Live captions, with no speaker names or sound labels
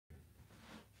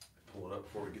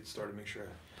before we get started. Make sure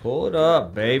I Pull it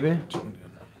up, baby. tuned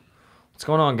in. What's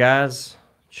going on, guys?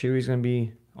 Chewy's going to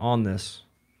be on this.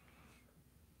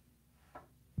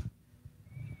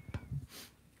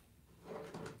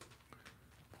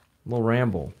 Little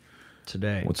ramble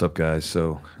today. What's up, guys?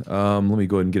 So let me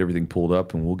go ahead and get everything pulled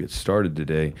up, and we'll get started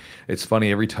today. It's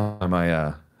funny every time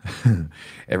I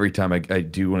I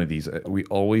do one of these, we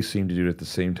always seem to do it at the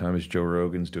same time as Joe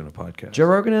Rogan's doing a podcast. Joe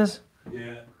Rogan is?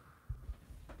 Yeah.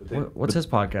 What's his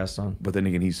podcast on? But then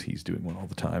again, he's doing one all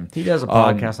the time. He does a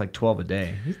podcast like 12 a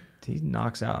day. He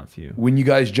knocks out a few. When you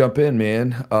guys jump in,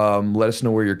 man, let us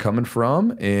know where you're coming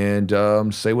from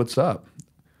and say what's up.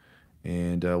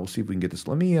 And we'll see if we can get this.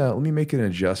 Let me make an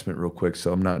adjustment real quick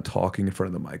so I'm not talking in front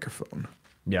of the microphone.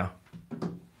 Yeah.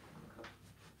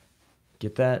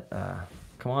 Get that.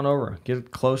 Come on over. Get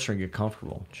it closer and get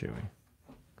comfortable, Chewy.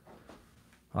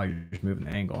 Oh, you're just moving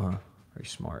the angle, huh? Very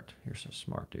smart. You're so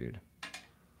smart, dude.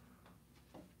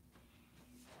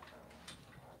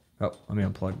 Oh, let me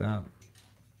unplug that.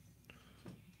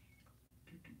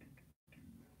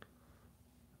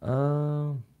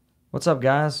 What's up,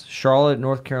 guys? Charlotte,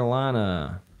 North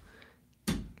Carolina.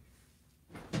 A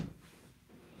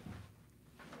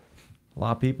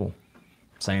lot of people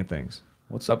saying things.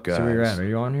 What's up, guys? So where you're at? Are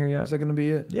you on here yet? Is that going to be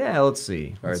it? Yeah, let's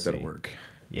see. All right, that'll work.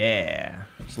 Yeah.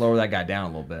 Let's lower that guy down a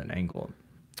little bit and angle him.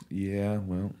 Yeah,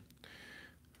 well.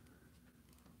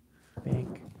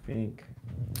 Think.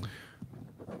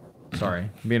 Sorry,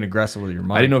 I'm being aggressive with your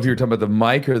mic. I didn't know if you were talking about the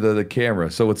mic or the camera.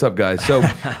 So what's up, guys? So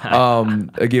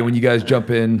again, when you guys jump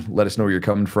in, let us know where you're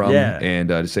coming from and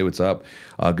just say what's up.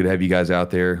 Good to have you guys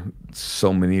out there.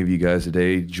 So many of you guys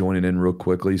today joining in real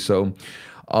quickly. So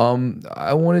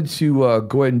I wanted to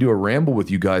go ahead and do a ramble with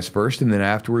you guys first, and then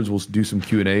afterwards we'll do some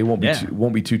Q&A. Won't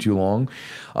be too long.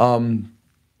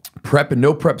 Prep and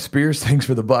no prep Spears, thanks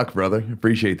for the buck, brother.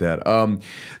 Appreciate that.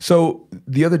 So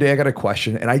the other day I got a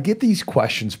question, and I get these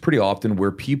questions pretty often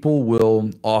where people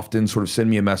will often sort of send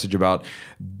me a message about,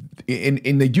 and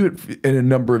they do it in a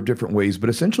number of different ways, but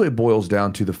essentially it boils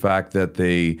down to the fact that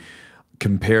they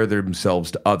compare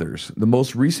themselves to others. The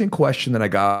most recent question that I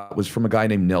got was from a guy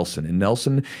named Nelson. And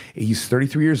Nelson, he's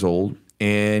 33 years old.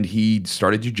 And he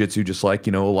started jiu-jitsu just like,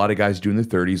 a lot of guys do in their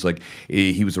 30s. Like,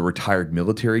 he was a retired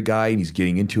military guy, and he's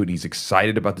getting into it, and he's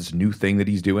excited about this new thing that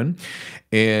he's doing.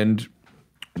 And,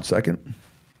 1 second.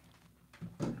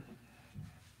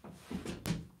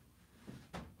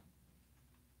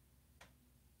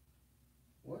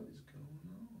 What is going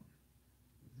on?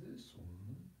 This one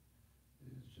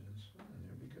is just fine.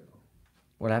 There we go.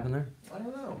 What happened there? I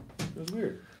don't know. It was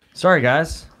weird. Sorry,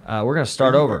 guys. We're going to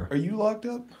start over. Are you locked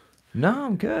up? No,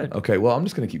 I'm good. Okay, well, I'm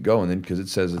just going to keep going then because it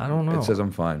says I don't know. It says I'm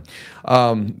fine.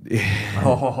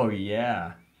 Oh,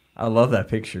 yeah. I love that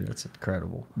picture. That's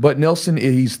incredible. But Nelson,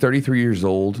 he's 33 years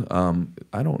old.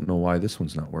 I don't know why this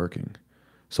one's not working.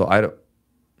 So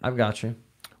I've got you.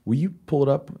 Will you pull it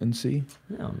up and see?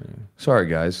 Yeah, man. Sorry,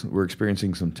 guys. We're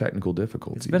experiencing some technical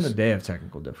difficulties. It's been a day of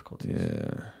technical difficulties.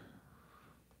 Yeah.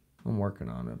 I'm working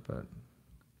on it, but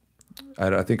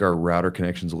I think our router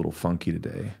connection's a little funky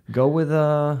today. go with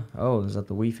is that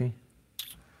the Wi-Fi?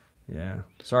 Yeah.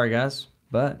 Sorry, guys,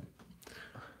 but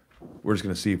We're just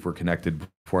going to see if we're connected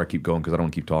before I keep going because I don't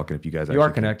want to keep talking if you guys you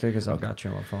are connected because I've got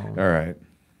you on my phone. All right.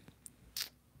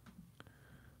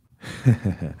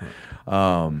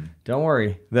 Don't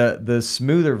worry. The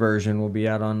smoother version will be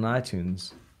out on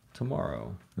iTunes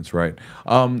tomorrow. That's right.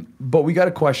 But we got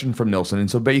a question from Nelson.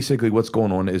 And so basically what's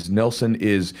going on is Nelson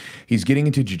he's getting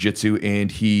into jiu-jitsu,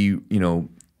 and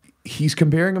he's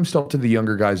comparing himself to the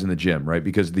younger guys in the gym, right?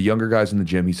 Because the younger guys in the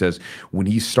gym, he says, when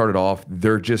he started off,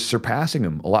 they're just surpassing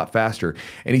him a lot faster.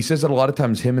 And he says that a lot of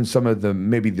times him and some of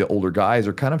maybe the older guys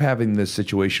are kind of having this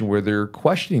situation where they're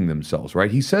questioning themselves, right?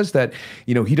 He says that,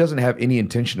 he doesn't have any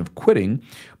intention of quitting,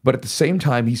 but at the same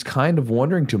time, he's kind of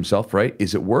wondering to himself, right?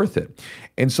 Is it worth it?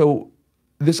 And so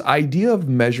this idea of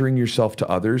measuring yourself to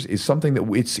others is something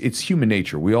that it's human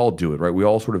nature. We all do it, right? We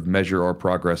all sort of measure our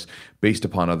progress based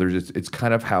upon others. It's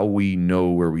kind of how we know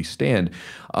where we stand.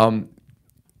 And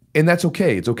that's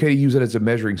okay. It's okay to use it as a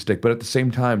measuring stick, but at the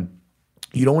same time,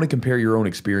 you don't want to compare your own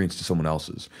experience to someone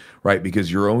else's, right? Because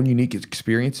your own unique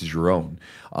experience is your own.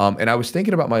 And I was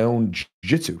thinking about my own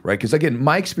jiu-jitsu, right? Because again,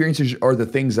 my experiences are the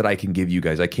things that I can give you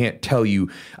guys. I can't tell you,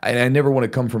 and I never want to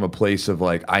come from a place of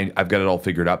like, I've got it all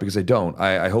figured out, because I don't.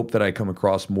 I hope that I come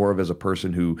across more of as a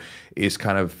person who is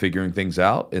kind of figuring things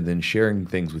out and then sharing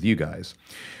things with you guys.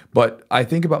 But I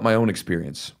think about my own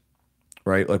experience.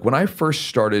 right? Like when I first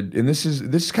started, and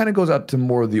this kind of goes out to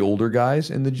more of the older guys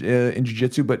in the in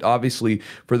jiu-jitsu, but obviously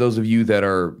for those of you that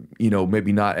are,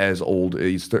 maybe not as old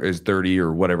as 30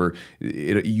 or whatever,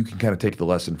 you can kind of take the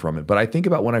lesson from it. But I think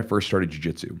about when I first started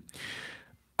jiu-jitsu,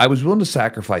 I was willing to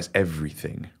sacrifice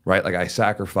everything, right? Like I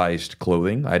sacrificed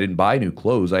clothing. I didn't buy new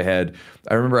clothes. I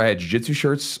remember I had jiu-jitsu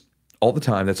shirts all the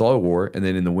time. That's all I wore. And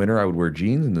then in the winter, I would wear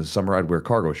jeans. In the summer, I'd wear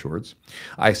cargo shorts.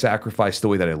 I sacrificed the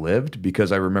way that I lived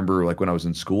because I remember like when I was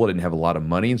in school, I didn't have a lot of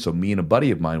money. And so me and a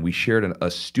buddy of mine, we shared a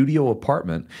studio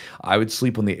apartment. I would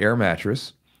sleep on the air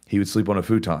mattress. He would sleep on a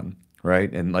futon,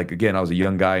 right? And like, again, I was a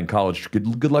young guy in college.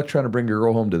 Good luck trying to bring your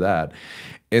girl home to that.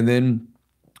 And then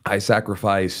I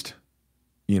sacrificed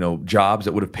jobs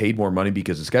that would have paid more money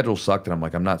because the schedule sucked. And I'm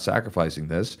like, I'm not sacrificing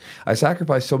this. I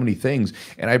sacrificed so many things.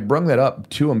 And I brung that up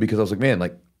to him because I was like, man,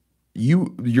 like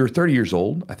you're 30 years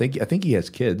old. I think he has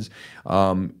kids.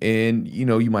 And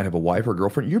you might have a wife or a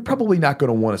girlfriend. You're probably not going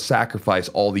to want to sacrifice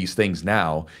all these things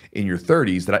now in your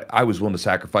 30s that I was willing to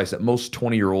sacrifice, that most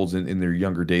 20-year-olds in their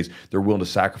younger days, they're willing to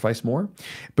sacrifice more.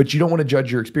 But you don't want to judge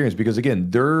your experience because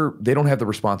again, they don't have the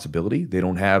responsibility. They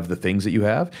don't have the things that you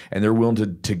have, and they're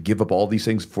willing to give up all these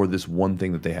things for this one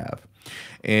thing that they have.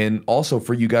 And also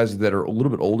for you guys that are a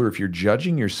little bit older, if you're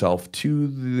judging yourself to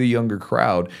the younger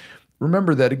crowd,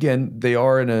 remember that again, they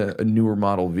are in a newer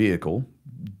model vehicle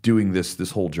doing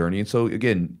this whole journey. And so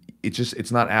again,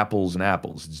 it's not apples and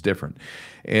apples. It's different.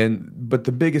 But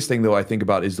the biggest thing though I think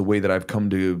about is the way that I've come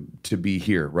to be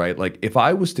here, right? Like if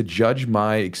I was to judge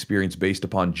my experience based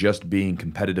upon just being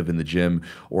competitive in the gym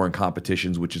or in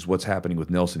competitions, which is what's happening with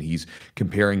Nelson, he's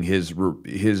comparing his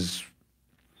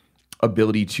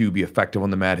ability to be effective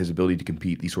on the mat, his ability to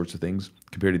compete, these sorts of things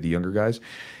compared to the younger guys.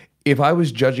 If I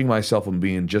was judging myself on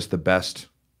being just the best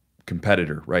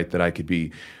competitor, right, that I could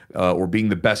be, or being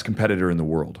the best competitor in the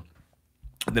world,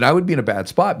 then I would be in a bad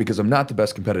spot because I'm not the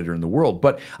best competitor in the world.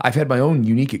 But I've had my own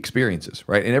unique experiences,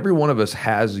 right? And every one of us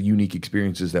has unique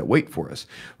experiences that wait for us,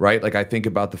 right? Like I think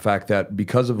about the fact that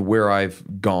because of where I've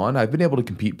gone, I've been able to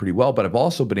compete pretty well, but I've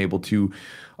also been able to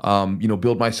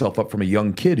build myself up from a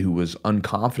young kid who was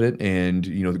unconfident, and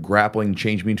the grappling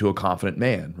changed me into a confident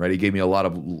man, right? It gave me a lot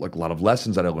of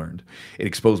lessons that I learned. It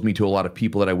exposed me to a lot of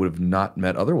people that I would have not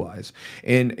met otherwise.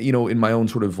 And in my own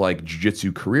sort of like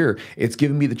jiu-jitsu career, it's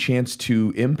given me the chance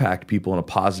to impact people in a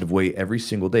positive way every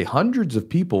single day. Hundreds of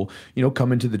people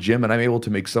come into the gym, and I'm able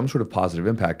to make some sort of positive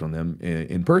impact on them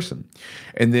in person.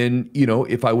 And then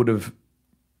if I would have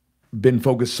been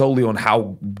focused solely on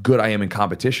how good I am in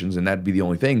competitions, and that'd be the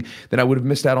only thing, then I would have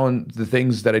missed out on the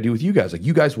things that I do with you guys. Like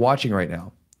you guys watching right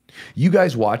now. You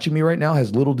guys watching me right now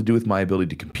has little to do with my ability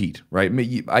to compete, right?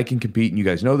 I can compete, and you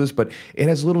guys know this, but it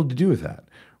has little to do with that,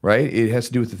 right? It has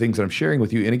to do with the things that I'm sharing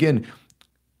with you. And again,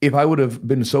 if I would have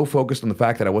been so focused on the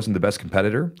fact that I wasn't the best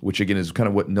competitor, which again is kind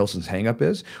of what Nelson's hangup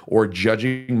is, or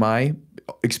judging my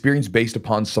experience based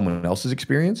upon someone else's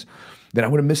experience, then I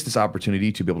would have missed this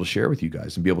opportunity to be able to share with you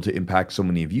guys and be able to impact so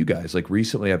many of you guys. Like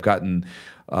recently I've gotten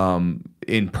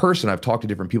in person, I've talked to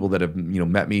different people that have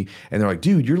met me, and they're like,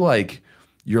 dude, you're like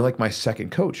my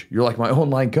second coach. You're like my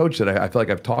online coach that I feel like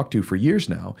I've talked to for years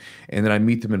now. And then I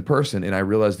meet them in person and I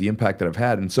realize the impact that I've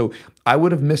had. And so I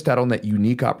would have missed out on that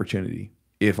unique opportunity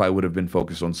if I would have been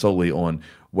focused on solely on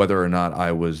whether or not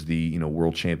I was the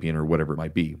world champion or whatever it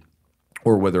might be,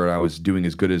 or whether I was doing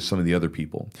as good as some of the other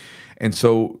people. And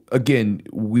so, again,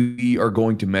 we are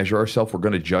going to measure ourselves. We're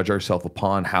going to judge ourselves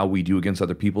upon how we do against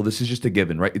other people. This is just a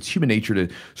given, right? It's human nature to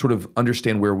sort of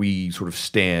understand where we sort of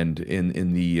stand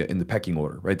in the pecking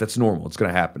order, right? That's normal. It's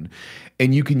going to happen.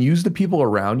 And you can use the people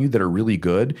around you that are really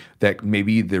good, that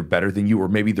maybe they're better than you, or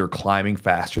maybe they're climbing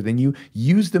faster than you.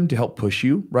 Use them to help push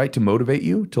you, right? To motivate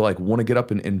you, to like want to get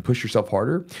up and push yourself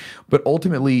harder. But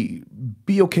ultimately,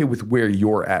 be okay with where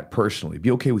you're at personally. Be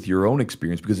okay with your own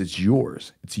experience because it's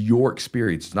yours. It's your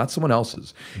experience. It's not someone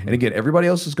else's. Mm-hmm. And again, everybody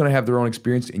else is going to have their own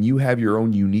experience, and you have your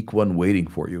own unique one waiting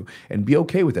for you. And be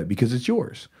okay with that because it's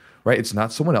yours, right? It's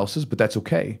not someone else's, but that's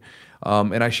okay.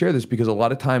 And I share this because a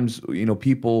lot of times,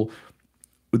 people,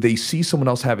 they see someone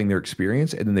else having their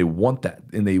experience, and then they want that,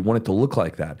 and they want it to look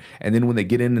like that. And then when they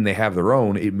get in and they have their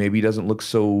own, it maybe doesn't look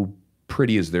so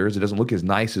pretty as theirs. It doesn't look as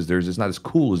nice as theirs. It's not as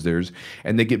cool as theirs.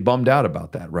 And they get bummed out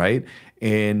about that, right?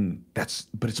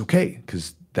 But it's okay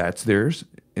because that's theirs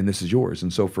and this is yours.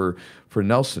 And so for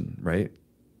Nelson, right,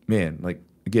 man, like,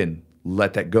 again,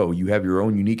 let that go. You have your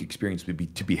own unique experience to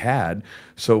be had.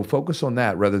 So focus on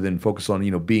that rather than focus on,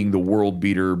 being the world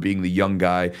beater, being the young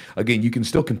guy. Again, you can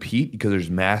still compete because there's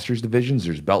masters divisions,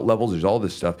 there's belt levels, there's all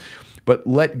this stuff. but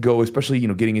let go, especially,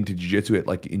 getting into jiu-jitsu at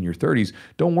like in your 30s.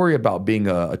 Don't worry about being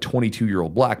a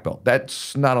 22-year-old black belt.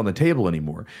 That's not on the table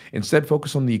anymore. Instead,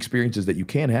 focus on the experiences that you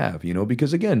can have,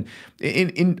 because again,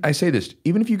 I say this,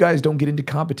 even if you guys don't get into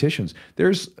competitions,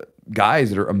 there's guys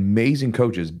that are amazing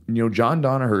coaches. John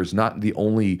Danaher is not the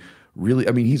only really,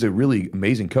 I mean, he's a really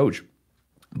amazing coach.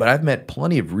 But I've met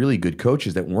plenty of really good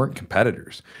coaches that weren't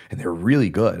competitors, and they're really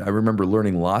good. I remember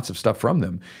learning lots of stuff from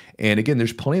them. And again,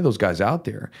 there's plenty of those guys out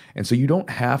there. And so you don't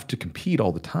have to compete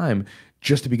all the time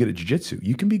just to be good at jiu-jitsu.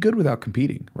 You can be good without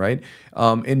competing, right?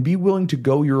 And be willing to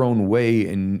go your own way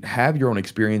and have your own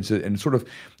experience. And sort of,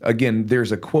 again,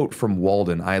 there's a quote from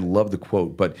Walden. I love the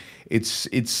quote, but it's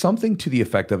something to the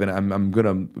effect of, and I'm going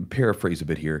to paraphrase a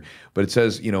bit here, but it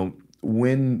says,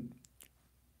 when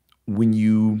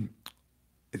you...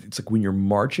 It's like when you're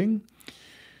marching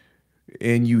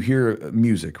and you hear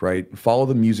music, right? Follow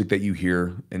the music that you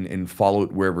hear and follow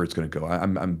it wherever it's going to go.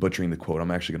 I'm butchering the quote.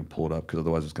 I'm actually going to pull it up because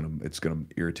otherwise it's going to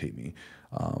irritate me.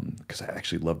 Because I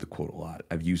actually love the quote a lot.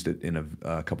 I've used it in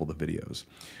a couple of the videos.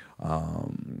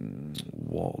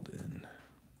 Walden.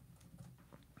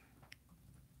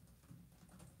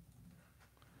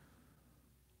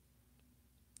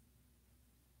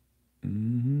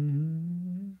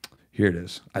 Here it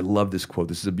is. I love this quote.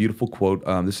 This is a beautiful quote.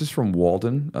 This is from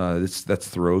Walden. That's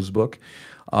Thoreau's book.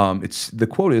 The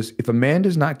quote is, "If a man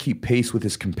does not keep pace with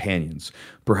his companions,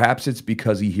 perhaps it's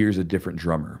because he hears a different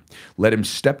drummer. Let him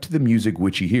step to the music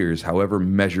which he hears, however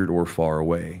measured or far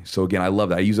away." So again, I love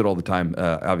that. I use it all the time.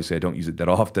 Obviously, I don't use it that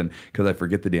often because I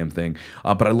forget the damn thing.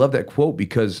 But I love that quote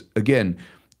because, again,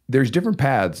 there's different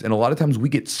paths, and a lot of times we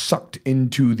get sucked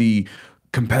into the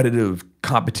competitive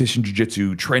competition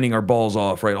jiu-jitsu, training our balls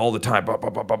off, right, all the time,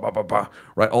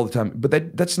 right, all the time.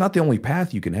 But that's not the only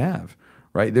path you can have,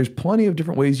 right? There's plenty of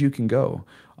different ways you can go.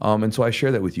 And so I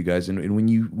share that with you guys. And when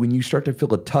you start to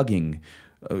feel a tugging,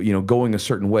 going a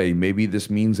certain way, maybe this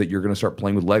means that you're going to start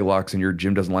playing with leg locks and your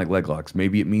gym doesn't like leg locks.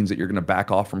 Maybe it means that you're going to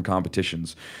back off from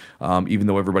competitions, even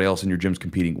though everybody else in your gym's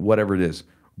competing, whatever it is.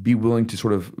 Be willing to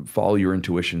sort of follow your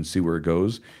intuition, see where it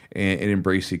goes, and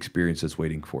embrace the experience that's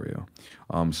waiting for you.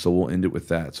 So we'll end it with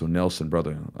that. So Nelson,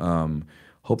 brother,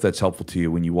 hope that's helpful to you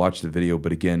when you watch the video.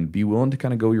 But again, be willing to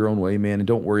kind of go your own way, man, and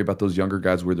don't worry about those younger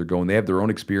guys where they're going. They have their own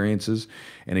experiences,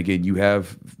 and again, you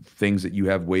have things that you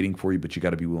have waiting for you, but you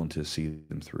got to be willing to see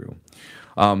them through.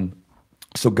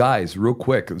 So guys, real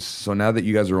quick, so now that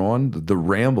you guys are on, the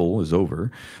ramble is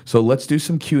over. So let's do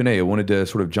some Q&A. I wanted to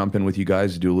sort of jump in with you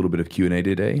guys to do a little bit of Q&A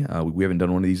today. We haven't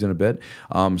done one of these in a bit.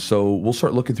 So we'll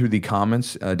start looking through the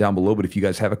comments down below. But if you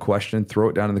guys have a question, throw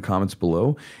it down in the comments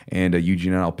below. And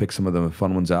Eugene and I'll pick some of the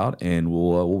fun ones out, and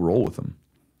we'll roll with them.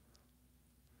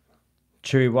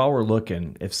 Chewy, while we're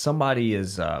looking, if somebody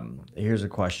is, here's a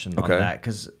question on that,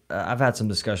 because I've had some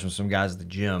discussions with some guys at the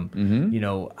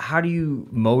gym. How do you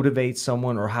motivate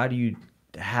someone, or how do you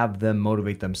have them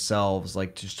motivate themselves,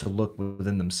 like just to look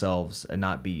within themselves and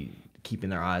not be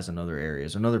keeping their eyes on other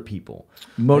areas and other people?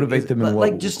 Motivate them in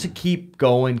what? Like just to keep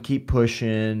going, keep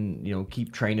pushing,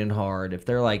 keep training hard. If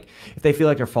they feel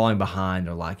like they're falling behind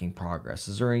or lacking progress,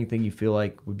 is there anything you feel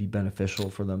like would be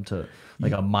beneficial for them to,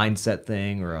 like a mindset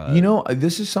thing or a...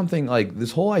 this is something like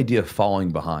this whole idea of falling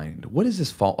behind. What is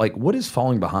this what is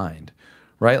falling behind?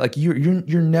 Right? Like you're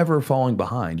never falling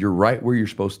behind. You're right where you're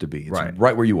supposed to be. It's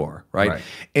right where you are, right?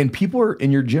 And people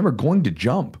in your gym are going to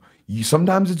jump.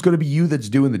 Sometimes it's going to be you that's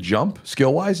doing the jump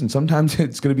skill-wise, and sometimes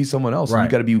it's going to be someone else. And you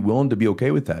got to be willing to be okay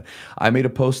with that. I made a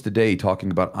post today talking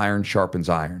about iron sharpens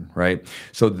iron, right?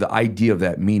 So the idea of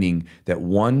that, meaning that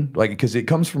one, like, because it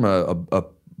comes from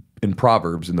in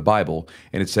Proverbs in the Bible,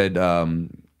 and it said,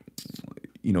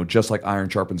 just like iron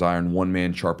sharpens iron, one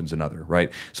man sharpens another,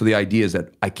 right? So the idea is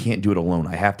that I can't do it alone.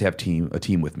 I have to have a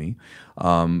team with me.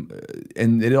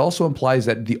 And it also implies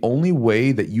that the only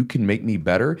way that you can make me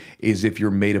better is if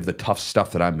you're made of the tough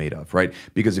stuff that I'm made of, right?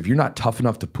 Because if you're not tough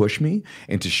enough to push me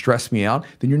and to stress me out,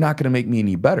 then you're not going to make me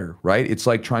any better, right? It's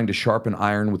like trying to sharpen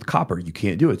iron with copper. You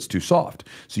can't do it. It's too soft.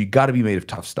 So you got to be made of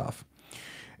tough stuff.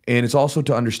 And it's also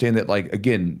to understand that, like,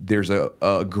 again, there's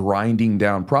a grinding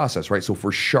down process, right? So if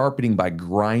we're sharpening by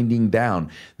grinding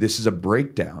down, this is a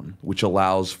breakdown, which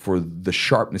allows for the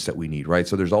sharpness that we need, right?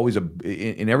 So there's always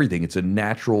in everything, it's a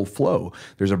natural flow.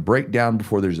 There's a breakdown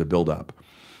before there's a buildup.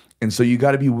 And so you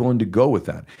got to be willing to go with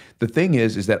that. The thing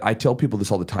is that I tell people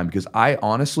this all the time, because I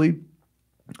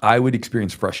would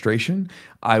experience frustration.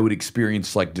 I would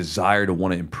experience like desire to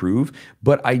want to improve,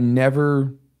 but I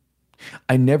never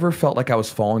felt like I was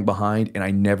falling behind, and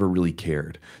I never really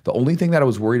cared. The only thing that I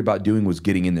was worried about doing was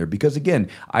getting in there, because again,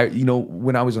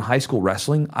 when I was in high school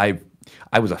wrestling, I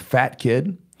was a fat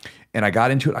kid, and I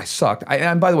got into it. I sucked.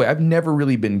 And by the way, I've never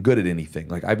really been good at anything.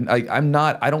 Like I'm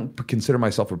not. I don't consider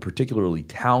myself a particularly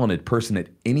talented person at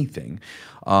anything.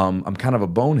 I'm kind of a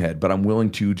bonehead, but I'm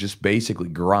willing to just basically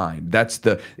grind. That's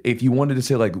if you wanted to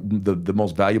say like the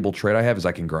most valuable trait I have is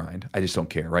I can grind. I just don't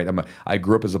care, right? I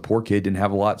grew up as a poor kid, didn't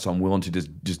have a lot, so I'm willing to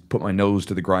just put my nose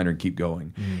to the grinder and keep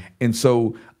going. And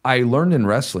so I learned in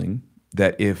wrestling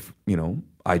that if,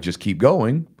 I just keep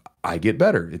going, I get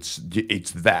better. It's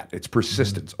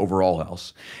persistence over all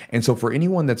else. And so for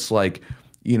anyone that's like,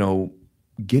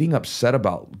 getting upset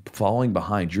about falling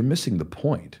behind, you're missing the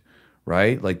point,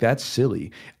 right? Like that's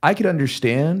silly. I could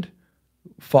understand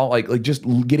like just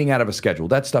getting out of a schedule.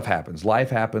 That stuff happens. Life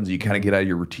happens. You kind of get out of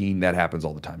your routine. That happens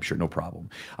all the time. Sure, no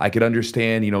problem. I could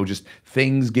understand, just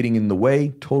things getting in the way.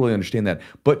 Totally understand that.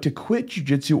 But to quit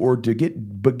jiu-jitsu or to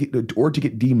get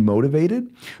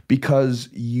demotivated because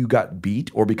you got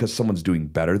beat or because someone's doing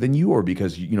better than you or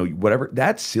because whatever,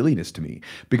 that's silliness to me.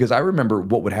 Because I remember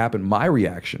what would happen. My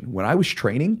reaction when I was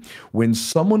training, when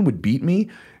someone would beat me,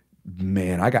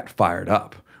 man, I got fired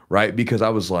up. Right? Because I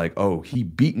was like, oh, he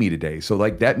beat me today. So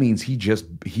like that means he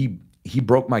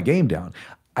broke my game down.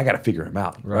 I got to figure him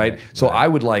out. Right. So I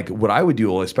would what I would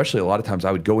do, especially a lot of times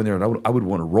I would go in there and I would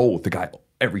want to roll with the guy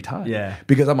every time. Yeah.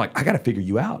 Because I'm like, I got to figure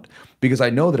you out. Because I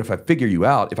know that if I figure you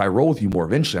out, if I roll with you more,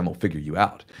 eventually I'm going to figure you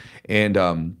out. And,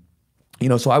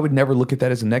 so I would never look at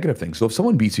that as a negative thing. So if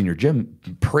someone beats you in your gym,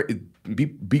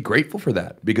 be grateful for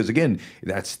that because again,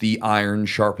 that's the iron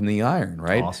sharpening the iron,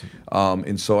 right? Awesome.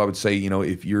 And so I would say,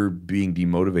 if you're being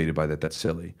demotivated by that, that's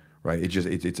silly, right?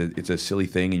 It's a silly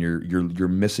thing, and you're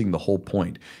missing the whole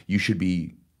point. You should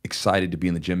be excited to be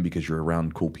in the gym because you're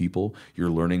around cool people. You're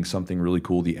learning something really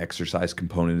cool. The exercise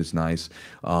component is nice.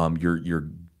 You're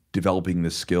developing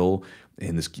this skill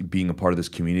and this being a part of this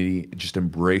community. Just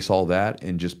embrace all that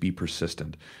and just be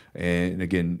persistent. And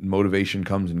again, motivation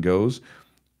comes and goes.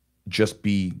 Just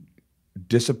be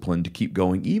disciplined to keep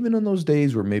going, even on those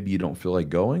days where maybe you don't feel like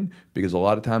going, because a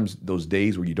lot of times those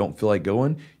days where you don't feel like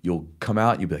going, you'll come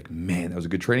out and you'll be like, man, that was a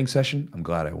good training session. I'm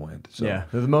glad I went. So yeah,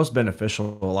 they're the most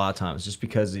beneficial a lot of times just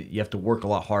because you have to work a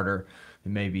lot harder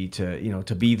maybe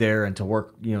to be there and to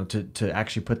work, to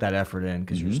actually put that effort in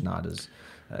because you're just not as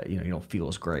you don't feel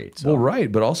as great. So, well, right,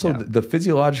 but also the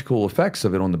physiological effects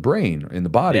of it on the brain and the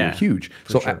body are huge.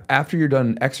 So after you're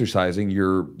done exercising,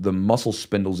 the muscle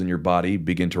spindles in your body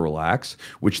begin to relax,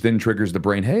 which then triggers the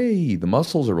brain. Hey, the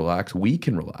muscles are relaxed. We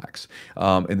can relax,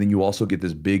 and then you also get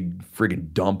this big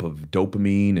friggin' dump of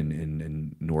dopamine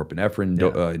and norepinephrine,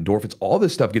 endorphins. All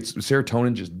this stuff gets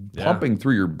serotonin just pumping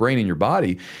through your brain and your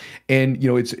body, and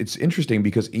it's interesting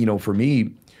because for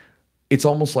me, it's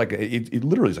almost like it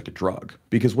literally is like a drug,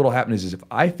 because what'll happen is if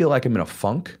I feel like I'm in a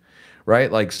funk,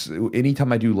 right? Like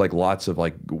anytime I do like lots of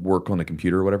like work on the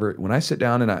computer or whatever, when I sit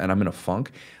down and I'm in a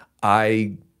funk,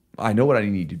 I know what I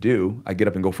need to do. I get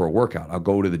up and go for a workout. I'll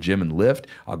go to the gym and lift.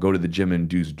 I'll go to the gym and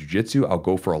do jiu-jitsu. I'll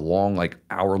go for a long, like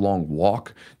hour-long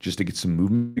walk just to get some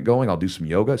movement going. I'll do some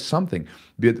yoga, something.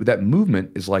 But that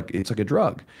movement is it's like a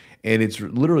drug. And it's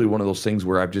literally one of those things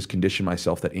where I've just conditioned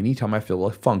myself that anytime I feel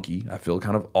like funky, I feel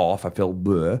kind of off, I feel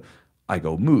bleh, I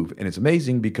go move. And it's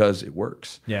amazing because it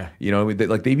works. Yeah.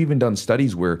 They've even done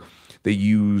studies where they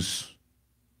use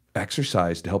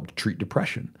exercise to help treat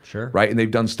depression. Sure. Right? And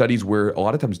they've done studies where a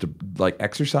lot of times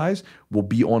exercise will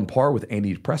be on par with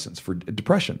antidepressants for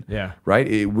depression. Yeah.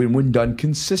 Right? When done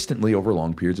consistently over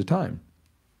long periods of time.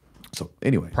 So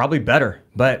anyway. Probably better.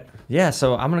 But yeah,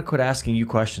 so I'm going to quit asking you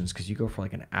questions because you go for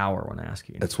like an hour when I ask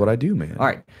you. That's what I do, man. All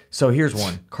right. So here's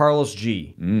one. Carlos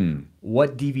G.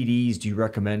 What DVDs do you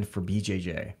recommend for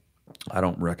BJJ? I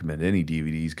don't recommend any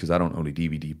DVDs because I don't own a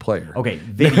DVD player. Okay,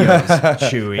 videos,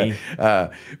 Chewy.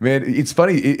 Man, it's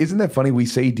funny. Isn't that funny? We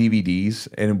say DVDs,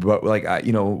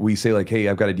 but we say like, hey,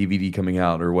 I've got a DVD coming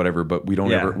out or whatever, but we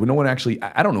don't ever. No one actually.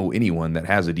 I don't know anyone that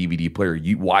has a DVD player.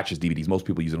 Watches DVDs. Most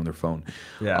people use it on their phone.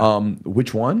 Yeah.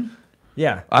 Which one?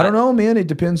 Yeah, I don't know, man. It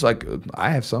depends. Like,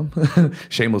 I have some.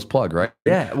 Shameless plug, right?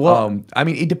 Yeah. Well, I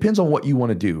mean, it depends on what you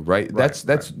want to do, right? That's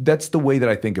the way that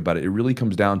I think about it. It really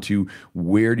comes down to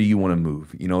where do you want to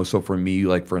move. So for me,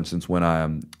 like for instance, when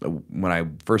I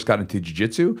first got into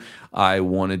jiu-jitsu, I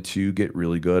wanted to get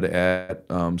really good at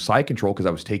side control because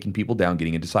I was taking people down,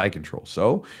 getting into side control.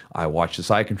 So I watched the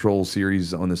side control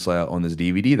series on this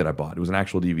DVD that I bought. It was an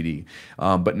actual DVD,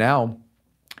 but now.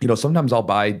 Sometimes I'll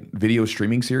buy video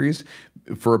streaming series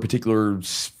for a particular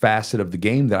facet of the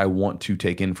game that I want to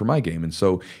take in for my game. And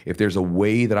so if there's a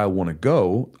way that I want to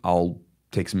go, I'll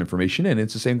take some information in.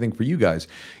 It's the same thing for you guys.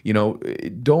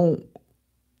 Don't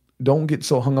don't get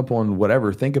so hung up on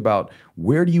whatever. Think about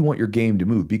where do you want your game to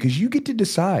move, because you get to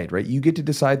decide, right? You get to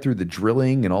decide through the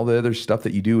drilling and all the other stuff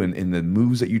that you do and the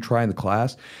moves that you try in the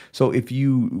class. So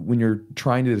when you're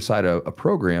trying to decide a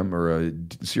program or a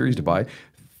series to buy,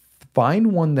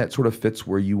 find one that sort of fits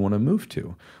where you want to move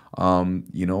to.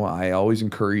 I always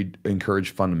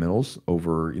encourage fundamentals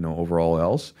over all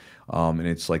else. And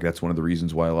it's like, that's one of the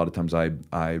reasons why a lot of times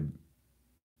I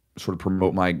sort of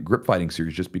promote my grip fighting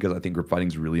series, just because I think grip fighting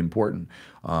is really important.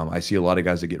 I see a lot of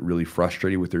guys that get really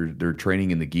frustrated with their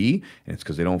training in the gi, and it's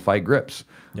because they don't fight grips.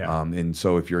 Yeah. And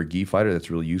so if you're a gi fighter, that's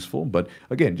really useful. But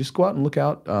again, just go out and look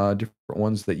out different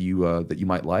ones that you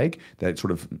might like, that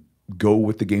sort of go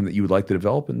with the game that you would like to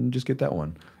develop, and just get that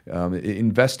one.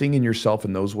 Investing in yourself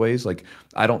in those ways, like,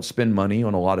 I don't spend money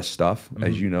on a lot of stuff.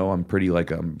 As you know, I'm pretty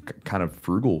I'm kind of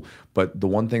frugal, but the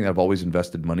one thing that I've always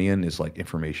invested money in is like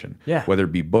information. Yeah. Whether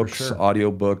it be books,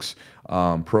 audio books,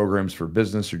 programs for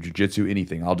business or jiu-jitsu,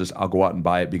 anything. I'll go out and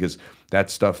buy it, because that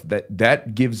stuff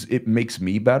it makes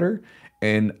me better.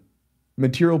 And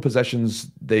material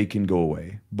possessions, they can go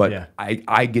away, but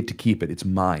I get to keep it. It's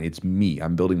mine. It's me.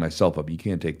 I'm building myself up. You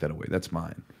can't take that away. That's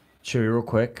mine. Chewy, real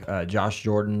quick, Josh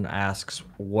Jordan asks,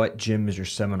 what gym is your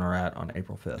seminar at on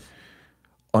April 5th?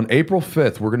 On April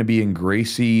 5th, we're going to be in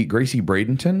Gracie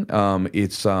Bradenton.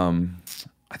 It's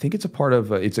I think it's a part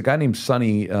of it's a guy named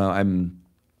Sonny. I'm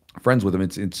friends with him.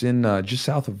 It's in just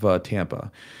south of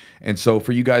Tampa. And so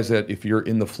for you guys that, if you're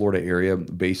in the Florida area,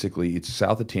 basically it's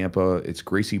south of Tampa. It's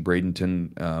Gracie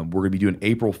Bradenton. We're going to be doing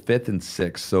April 5th and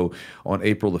 6th. So on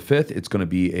April the 5th, it's going to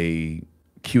be a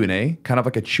Q&A, kind of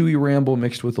like a Chewy ramble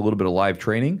mixed with a little bit of live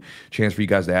training, chance for you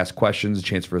guys to ask questions, a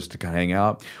chance for us to kind of hang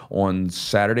out. On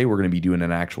Saturday, we're going to be doing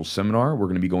an actual seminar. We're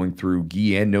going to be going through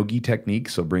gi and no gi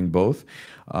techniques, so bring both.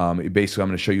 Basically, I'm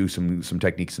going to show you some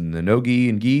techniques in the no gi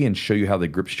and gi, and show you how the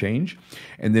grips change.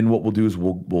 And then what we'll do is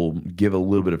we'll give a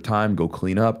little bit of time, go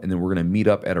clean up, and then we're going to meet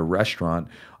up at a restaurant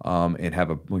and have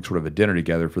sort of a dinner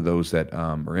together for those that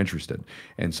are interested.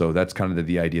 And so that's kind of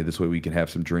the idea. This way we can have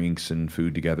some drinks and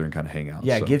food together and kind of hang out.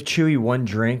 Yeah, so give Chewy one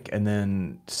drink and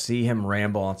then see him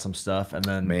ramble on some stuff, and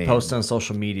then post on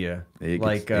social media. It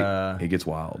gets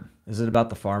wild. Is it about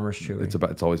the farmers, Chewy?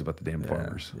 It's always about the damn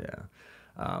farmers.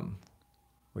 Yeah.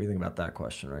 What do you think about that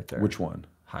question right there? Which one?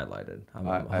 Highlighted.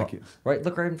 Right,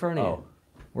 look right in front of you.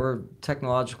 We're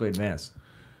technologically advanced.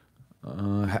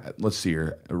 Let's see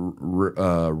here.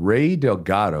 Ray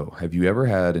Delgado. Have you ever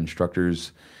had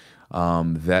instructors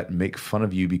that make fun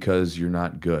of you because you're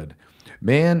not good?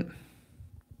 Man,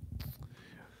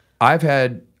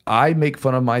 I make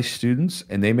fun of my students,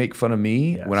 and they make fun of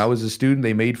me. Yes. When I was a student,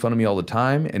 they made fun of me all the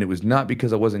time, and it was not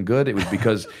because I wasn't good. It was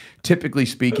because, typically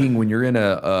speaking, when you're in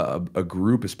a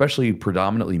group, especially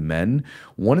predominantly men,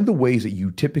 one of the ways that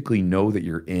you typically know that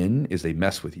you're in is they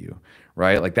mess with you,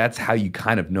 right? Like, that's how you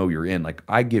kind of know you're in. Like,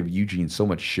 I give Eugene so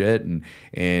much shit,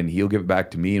 and he'll give it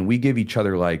back to me, and we give each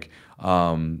other, like,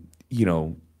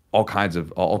 all kinds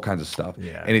of stuff.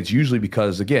 Yeah. And it's usually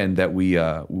because, again, that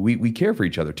we care for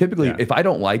each other. Typically, if I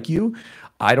don't like you,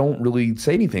 I don't really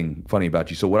say anything funny about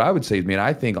you. So what I would say is, man,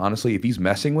 I think honestly, if he's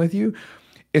messing with you,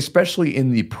 especially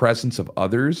in the presence of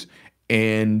others,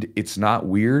 and it's not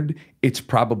weird, it's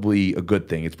probably a good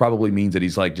thing. It probably means that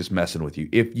he's like just messing with you.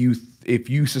 If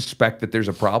you suspect that there's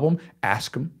a problem,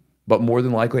 ask him. But more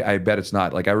than likely, I bet it's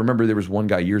not. Like, I remember there was one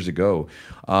guy years ago.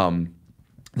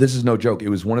 This is no joke. It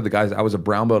was one of the guys. I was a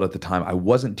brown belt at the time. I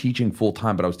wasn't teaching full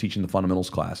time, but I was teaching the fundamentals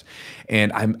class.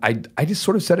 And I just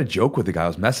sort of said a joke with the guy. I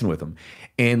was messing with him.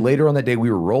 And later on that day, we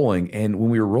were rolling. And when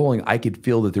we were rolling, I could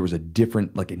feel that there was a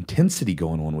different intensity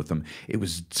going on with him. It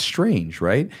was strange,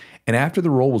 right? And after the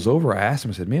roll was over, I asked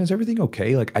him. I said, "Man, is everything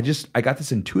okay?" Like, I got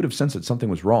this intuitive sense that something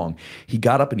was wrong. He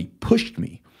got up and he pushed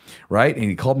me. Right? And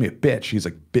he called me a bitch. He's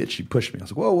like, "Bitch," he pushed me. I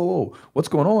was like, "Whoa, whoa, whoa, what's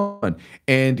going on?"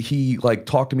 And he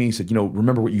talked to me. He said,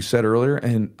 "Remember what you said earlier?"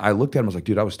 And I looked at him. I was like,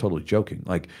 "Dude, I was totally joking."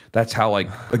 Like, that's how,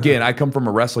 again, I come from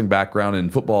a wrestling background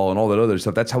and football and all that other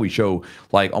stuff. That's how we show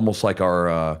almost like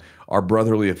our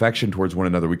brotherly affection towards one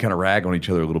another. We kind of rag on each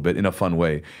other a little bit in a fun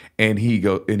way. And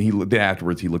then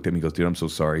afterwards he looked at me and goes, "Dude, I'm so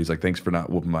sorry." He's like, "Thanks for not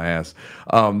whooping my ass."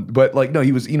 But no,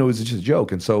 he was, it was just a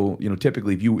joke. And so,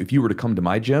 typically if you were to come to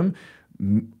my gym,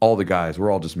 all the guys,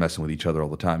 we're all just messing with each other all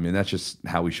the time, and that's just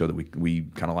how we show that we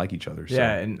kind of like each other. So.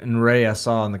 Yeah, and Ray, I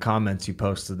saw in the comments you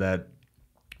posted that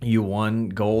you won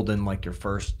gold in your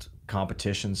first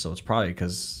competition, so it's probably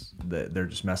because they're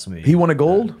just messing with you. He won a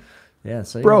gold. Yeah,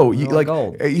 so bro,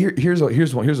 gold. Here's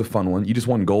a fun one. You just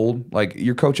won gold. Like,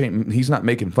 your coach he's not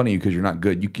making fun of you because you're not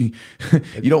good. You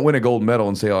don't win a gold medal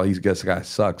and say, "Oh, this guy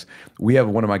sucks." We have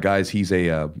one of my guys. He's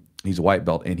a white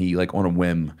belt, and he on a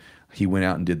whim He went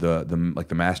out and did the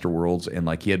Master Worlds, and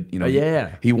like he had, you know,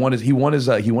 yeah, he won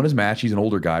his match. He's an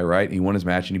older guy, right? He won his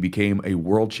match and he became a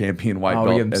world champion white belt.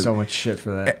 We give him so much shit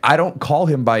for that. I don't call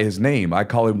him by his name. I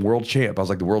call him world champ. I was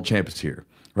like, the world champ is here.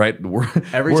 Right.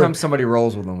 Every time somebody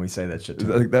rolls with him, we say that shit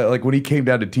to him. Like when he came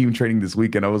down to team training this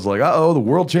weekend, I was like, "Oh, the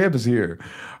world champ is here,"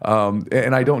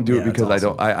 and I don't do it because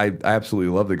awesome. I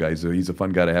absolutely love the guy. So he's a fun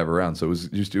guy to have around. So it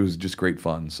was just great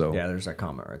fun. So yeah, there's that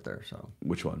comment right there. So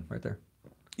which one? Right there.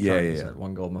 Yeah. Said,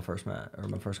 1 gold my first match or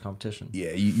my first competition.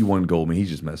 Yeah, you won gold, man. He's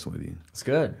just messing with you. It's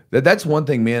good. That's one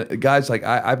thing, man. Guys, like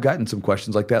I've gotten some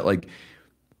questions like that, like.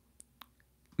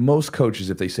 Most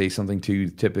coaches, if they say something to you,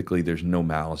 typically there's no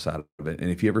malice out of it. And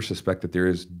if you ever suspect that there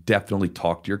is, definitely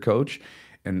talk to your coach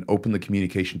and open the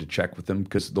communication to check with them,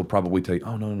 because they'll probably tell you,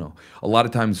 oh, no. A lot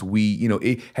of times I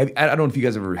don't know if you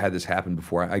guys ever had this happen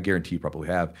before. I guarantee you probably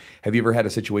have. Have you ever had a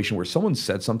situation where someone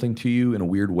said something to you in a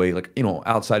weird way, like,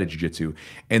 outside of jiu-jitsu,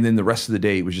 and then the rest of the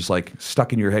day it was just like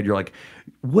stuck in your head? You're like,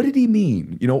 what did he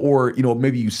mean? Or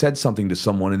maybe you said something to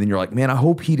someone and then you're like, man, I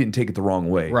hope he didn't take it the wrong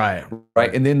way. Right.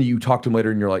 And then you talk to him later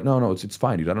and you're like, no, it's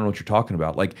fine, dude. I don't know what you're talking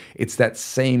about. Like, it's that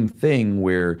same thing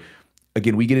where,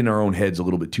 again, we get in our own heads a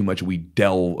little bit too much. We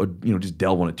just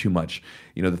delve on it too much.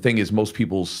 The thing is, most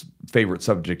people's favorite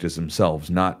subject is themselves,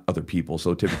 not other people.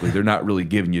 So typically they're not really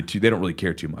giving you they don't really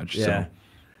care too much. Yeah. So.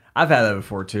 I've had that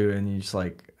before too. And you just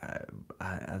like,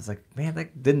 I was like, man,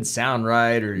 that didn't sound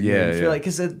right. Or you feel like,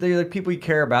 because they're like people you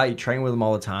care about, you train with them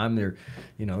all the time. They're,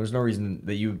 there's no reason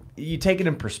that you take it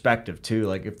in perspective too.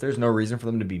 Like if there's no reason for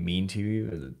them to be mean to you,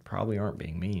 they probably aren't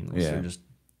being mean. They're just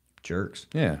jerks.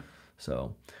 Yeah.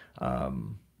 So,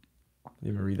 you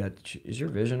ever read that? Is your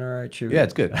vision all right, Chew? Yeah,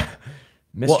 it's good.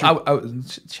 Well,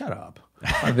 shut up.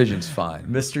 My vision's fine.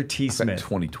 Mr. T. Smith.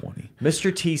 2020.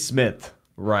 Mr. T. Smith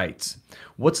writes,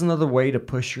 what's another way to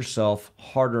push yourself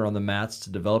harder on the mats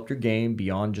to develop your game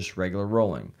beyond just regular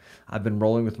rolling? I've been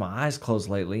rolling with my eyes closed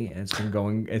lately, and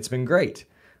it's been great.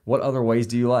 What other ways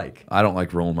do you like? I don't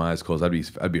like rolling my eyes closed.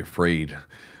 I'd be afraid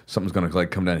something's gonna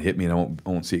like come down and hit me, and I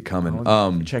won't see it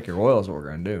coming. Check your oil is what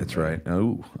we're gonna do. That's right.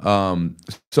 Oh,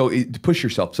 to push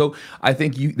yourself. So I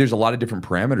think there's a lot of different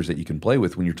parameters that you can play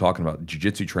with when you're talking about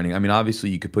jiu-jitsu training. I mean,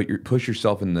 obviously you could push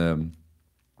yourself in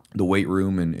the weight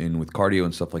room and with cardio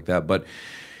and stuff like that. But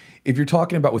if you're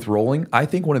talking about with rolling, I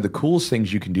think one of the coolest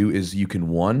things you can do is you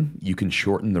can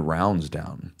shorten the rounds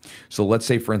down. So let's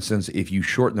say, for instance, if you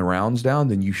shorten the rounds down,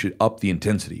 then you should up the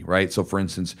intensity, right? So for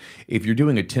instance, if you're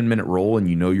doing a 10-minute roll and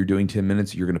you're doing 10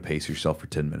 minutes, you're going to pace yourself for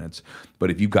 10 minutes.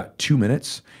 But if you've got 2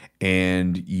 minutes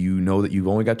and you know that you've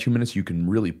only got 2 minutes, you can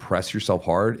really press yourself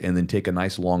hard and then take a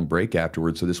nice long break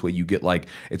afterwards. So this way you get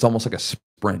it's almost like a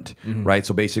sprint, right?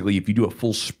 So basically, if you do a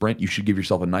full sprint, you should give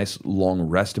yourself a nice long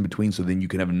rest in between, so then you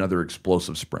can have another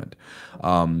explosive sprint.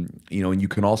 And you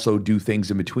can also do things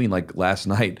in between. Like last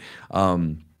night,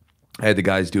 I had the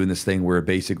guys doing this thing where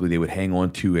basically they would hang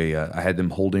on to I had them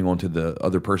holding onto the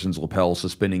other person's lapel,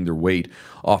 suspending their weight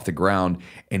off the ground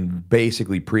and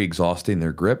basically pre-exhausting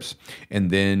their grips.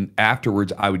 And then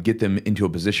afterwards, I would get them into a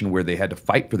position where they had to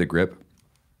fight for the grip.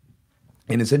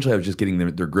 And essentially, I was just getting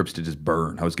their grips to just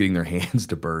burn. I was getting their hands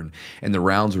to burn, and the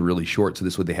rounds were really short. So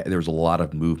there was a lot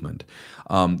of movement.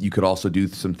 You could also do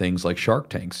some things like shark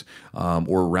tanks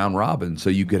or round robin. So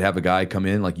you could have a guy come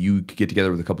in, like you could get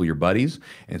together with a couple of your buddies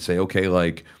and say, okay,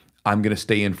 like I'm going to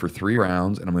stay in for 3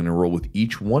 rounds, and I'm going to roll with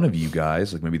each one of you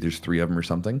guys. Like maybe there's 3 of them or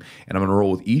something, and I'm going to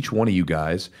roll with each one of you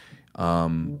guys.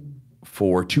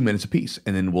 For 2 minutes apiece,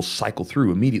 and then we'll cycle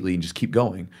through immediately and just keep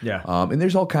going. Yeah. And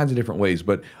there's all kinds of different ways,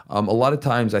 but a lot of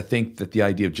times I think that the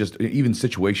idea of just even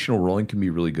situational rolling can be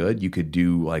really good. You could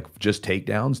do like just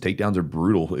takedowns. Takedowns are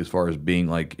brutal as far as being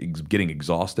like getting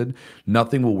exhausted.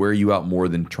 Nothing will wear you out more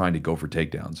than trying to go for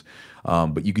takedowns.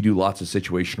 But you could do lots of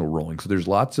situational rolling. So there's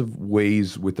lots of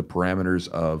ways with the parameters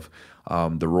of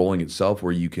the rolling itself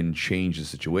where you can change the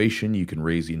situation. You can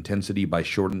raise the intensity by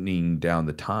shortening down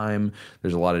the time.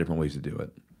 There's a lot of different ways to do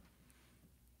it.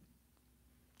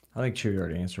 I think Chewy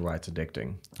already answered why it's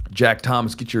addicting. Jack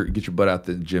Thomas, get your butt out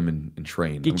the gym and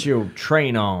train. Get your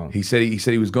train on. He said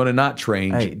he was going to not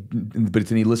train, but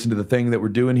then he listened to the thing that we're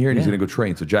doing here, and he's going to go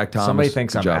train. So Jack Thomas. Somebody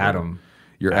thinks I'm Adam.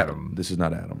 You're Adam. This is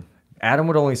not Adam. Adam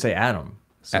would only say Adam.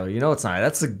 So it's not.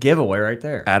 That's a giveaway right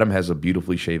there. Adam has a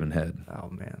beautifully shaven head. Oh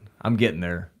man, I'm getting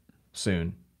there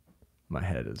soon. My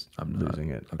head is. I'm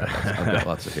losing it. I've got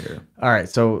lots of hair. All right,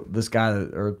 so this guy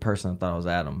or person I thought it was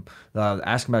Adam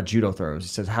asked him about judo throws. He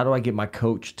says, "How do I get my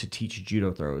coach to teach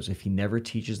judo throws if he never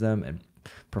teaches them and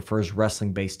prefers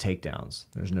wrestling-based takedowns?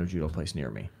 There's no judo place near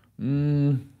me."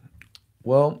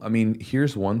 Well, I mean,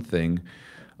 here's one thing.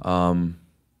 Why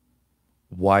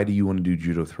do you want to do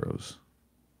judo throws?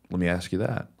 let me ask you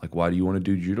that. Like, why do you want to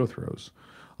do judo throws?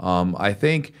 I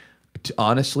think,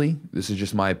 honestly, this is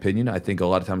just my opinion. I think a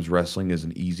lot of times wrestling is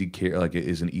an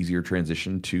easier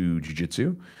transition to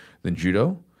jiu-jitsu than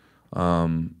judo.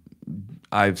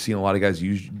 I've seen a lot of guys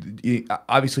use,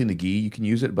 obviously in the gi you can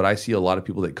use it, but I see a lot of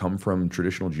people that come from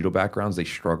traditional judo backgrounds, they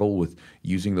struggle with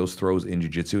using those throws in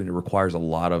jiu-jitsu, and it requires a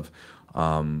lot of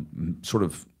sort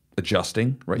of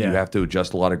adjusting, right? Yeah. You have to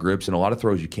adjust a lot of grips, and a lot of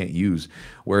throws you can't use.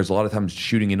 Whereas a lot of times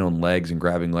shooting in on legs and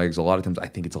grabbing legs, a lot of times I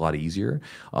think it's a lot easier.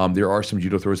 There are some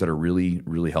judo throws that are really,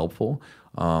 really helpful.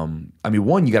 I mean,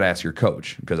 one, you got to ask your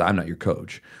coach, because I'm not your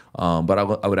coach. But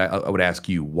I would ask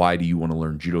you, why do you want to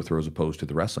learn judo throws opposed to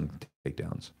the wrestling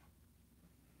takedowns?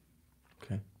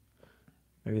 Okay.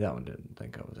 Maybe that one didn't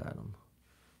think I was Adam.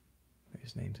 Maybe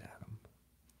his name's Adam.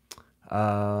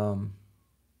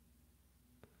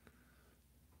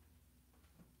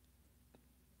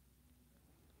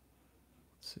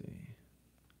 See.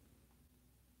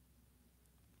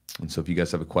 And so if you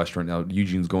guys have a question right now,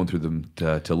 Eugene's going through them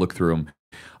to look through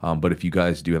them. But if you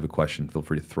guys do have a question, feel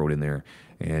free to throw it in there,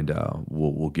 and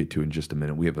we'll get to it in just a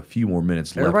minute. We have a few more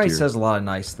minutes left. Everybody here. Says a lot of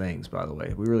nice things, by the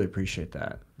way. We really appreciate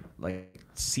that. Like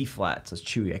C-Flat says,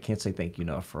 Chewy, I can't say thank you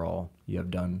enough for all you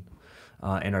have done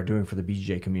and are doing for the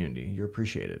BJJ community. You're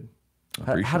appreciated.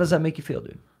 How does that make you feel,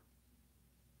 dude?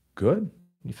 Good.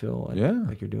 You feel like,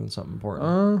 like you're doing something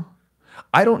important?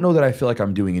 I don't know that I feel like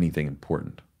I'm doing anything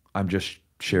important. I'm just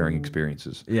sharing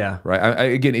experiences. Yeah.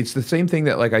 Right. Again, it's the same thing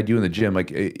that like I do in the gym.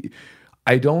 Like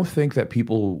I don't think that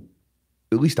people,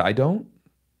 at least I don't,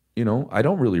 I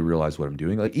don't really realize what I'm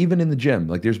doing. Like even in the gym,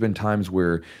 like there's been times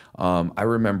where I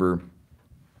remember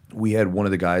we had one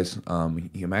of the guys,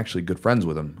 I'm actually good friends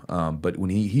with him, but when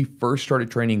he first started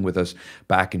training with us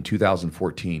back in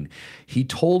 2014, he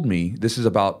told me, this is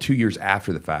about 2 years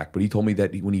after the fact, but he told me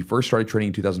that when he first started training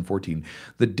in 2014,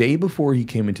 the day before he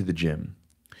came into the gym,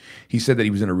 he said that he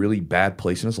was in a really bad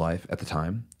place in his life at the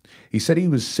time. He said he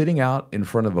was sitting out in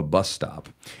front of a bus stop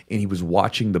and he was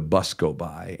watching the bus go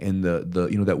by, and the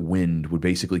that wind would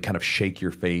basically kind of shake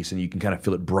your face and you can kind of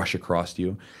feel it brush across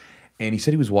you. And he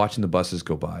said he was watching the buses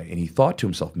go by, and he thought to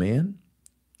himself, man,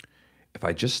 if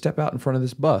I just step out in front of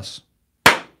this bus,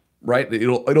 right,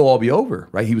 it'll all be over,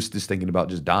 right? He was just thinking about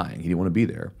just dying. He didn't want to be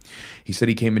there. He said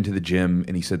he came into the gym,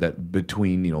 and he said that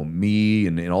between me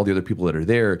and all the other people that are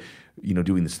there,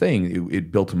 doing this thing,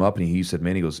 it built him up. And he said,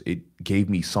 man, he goes, it gave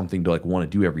me something to like want to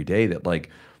do every day, that like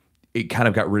it kind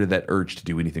of got rid of that urge to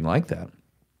do anything like that.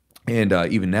 And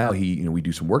even now, we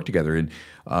do some work together, and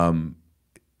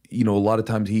a lot of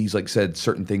times he's like said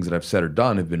certain things that I've said or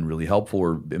done have been really helpful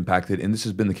or impacted. And this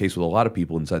has been the case with a lot of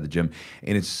people inside the gym.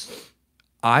 And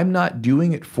I'm not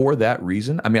doing it for that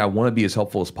reason. I mean, I want to be as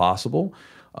helpful as possible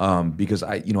because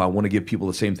I want to give people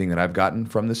the same thing that I've gotten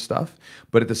from this stuff.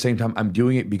 But at the same time, I'm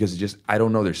doing it because I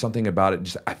don't know, there's something about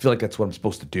it. I feel like that's what I'm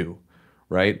supposed to do.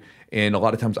 Right. And a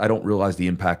lot of times I don't realize the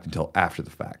impact until after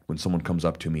the fact, when someone comes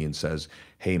up to me and says,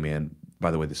 hey man, by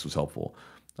the way, this was helpful.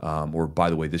 Or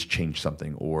by the way, this changed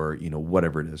something, or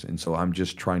whatever it is. And so I'm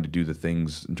just trying to do the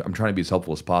things. I'm trying to be as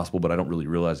helpful as possible, but I don't really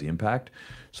realize the impact.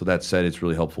 So that said, it's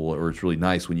really helpful, or it's really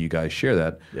nice when you guys share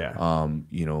that. Yeah.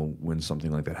 When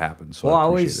something like that happens. So well, I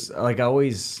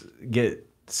always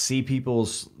see people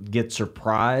get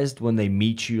surprised when they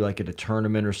meet you like at a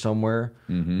tournament or somewhere,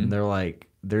 and they're like,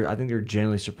 I think they're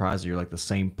genuinely surprised that you're like the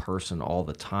same person all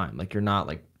the time. Like you're not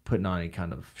like putting on any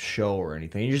kind of show or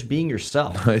anything. You're just being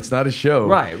yourself. It's not a show.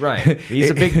 Right. He's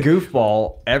a big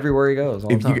goofball everywhere he goes.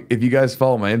 If you guys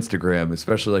follow my Instagram,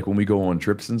 especially like when we go on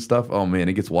trips and stuff, oh man,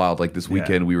 it gets wild. Like this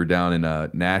weekend we were down in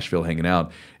Nashville hanging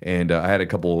out, and I had a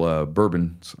couple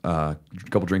bourbons, a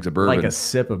couple drinks of bourbon. Like a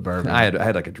sip of bourbon. I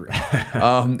had like a drink.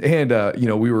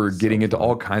 We were getting into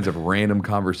all kinds of random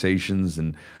conversations,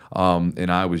 and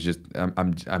I was just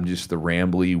I'm just the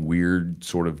rambly, weird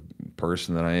sort of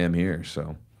person that I am here.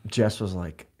 So Jess was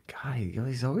like, God, he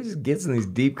always gets in these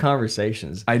deep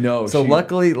conversations. I know. So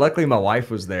luckily my wife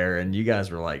was there, and you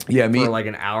guys were like, for like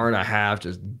an hour and a half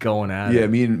just going at it. Yeah,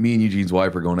 me and Eugene's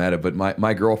wife are going at it. But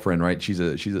my girlfriend, right? She's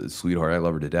a sweetheart. I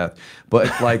love her to death.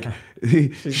 But like,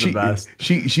 she's the best.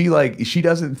 She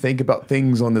doesn't think about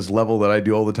things on this level that I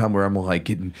do all the time, where I'm like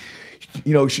getting.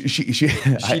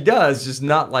 She does, just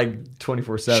not like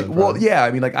 24/7. Well, yeah,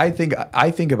 I mean, like I think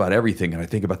about everything, and I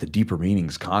think about the deeper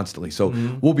meanings constantly. So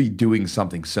we'll be doing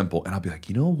something simple, and I'll be like,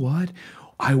 you know what?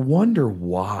 I wonder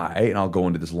why. And I'll go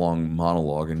into this long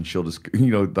monologue, and she'll just,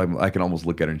 I can almost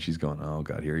look at her, and she's going, oh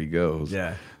God, here he goes.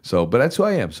 Yeah. So, but that's who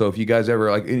I am. So if you guys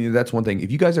ever that's one thing.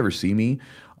 If you guys ever see me,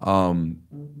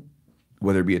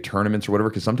 whether it be at tournaments or whatever,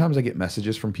 because sometimes I get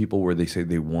messages from people where they say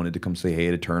they wanted to come say hey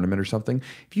at a tournament or something.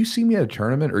 If you see me at a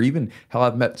tournament, or even hell,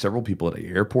 I've met several people at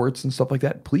airports and stuff like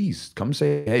that, please come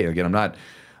say hey. Again, I'm not,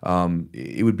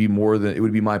 it would be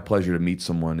my pleasure to meet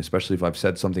someone, especially if I've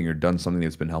said something or done something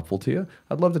that's been helpful to you.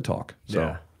 I'd love to talk. So.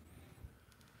 Yeah.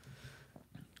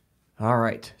 All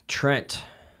right. Trent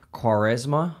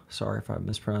Quaresma. Sorry if I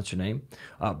mispronounced your name.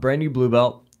 Brand new blue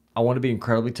belt. I want to be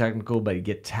incredibly technical, but I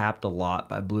get tapped a lot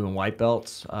by blue and white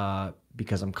belts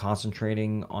because I'm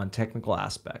concentrating on technical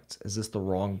aspects. Is this the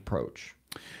wrong approach?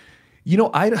 You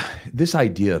know, this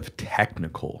idea of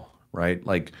technical, right?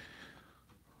 Like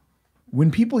when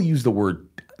people use the word,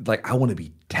 like, I want to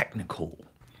be technical,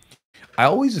 I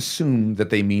always assume that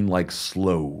they mean like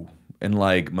slow and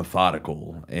like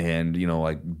methodical and, you know,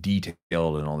 like detailed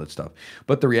and all that stuff.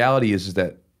 But the reality is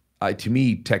that to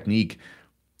me, technique,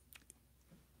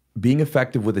 being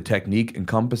effective with a technique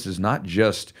encompasses not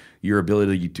just your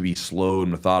ability to be slow and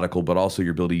methodical, but also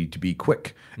your ability to be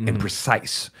quick and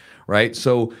precise, right?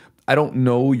 So I don't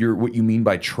know what you mean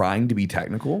by trying to be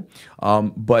technical,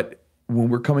 but when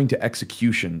we're coming to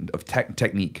execution of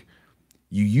technique,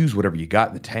 you use whatever you got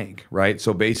in the tank, right?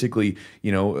 So basically,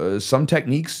 you know, some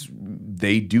techniques,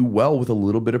 they do well with a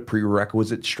little bit of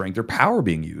prerequisite strength or power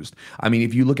being used. I mean,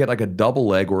 if you look at like a double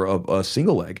leg or a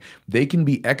single leg, they can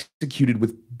be executed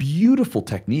with beautiful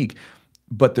technique,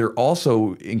 but they're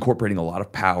also incorporating a lot of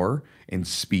power and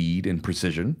speed and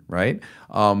precision, right?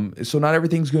 So not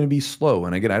everything's going to be slow.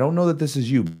 And again, I don't know that this is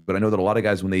you, but I know that a lot of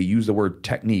guys, when they use the word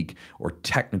technique or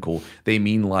technical, they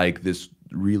mean like this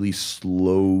really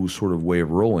slow sort of way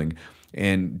of rolling.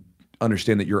 And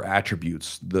understand that your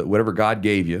attributes, whatever God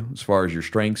gave you, as far as your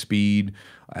strength, speed,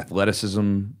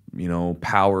 athleticism, you know,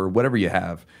 power, whatever you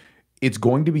have, it's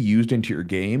going to be used into your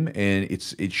game, and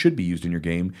it should be used in your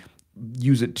game.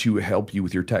 Use it to help you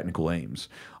with your technical aims.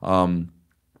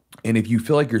 And if you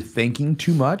feel like you're thinking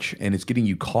too much and it's getting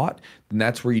you caught, then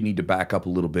that's where you need to back up a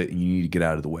little bit and you need to get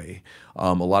out of the way.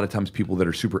 A lot of times people that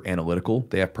are super analytical,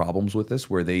 they have problems with this,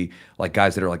 where they, like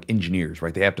guys that are like engineers,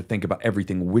 right? They have to think about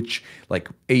everything, which like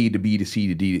A to B to C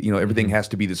to D, you know, everything has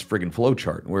to be this friggin' flow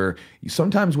chart, where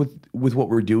sometimes with what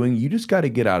we're doing, you just got to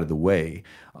get out of the way.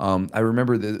 I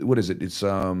remember what is it? It's,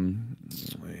 I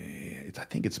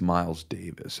think it's Miles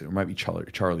Davis. It might be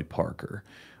Charlie Parker.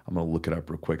 I'm going to look it up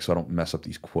real quick so I don't mess up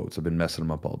these quotes. I've been messing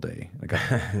them up all day. I got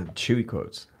chewy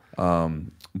quotes.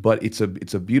 But it's a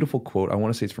beautiful quote. I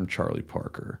want to say it's from Charlie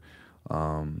Parker.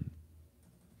 Probably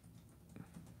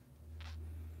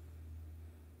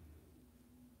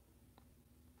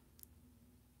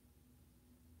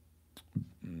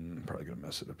going to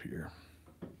mess it up here.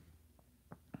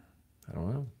 I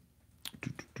don't know.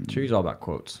 Chewy's all about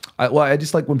quotes. I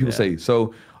just like when people say,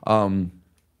 so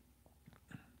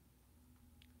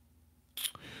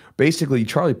basically,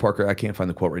 Charlie Parker, I can't find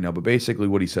the quote right now, but basically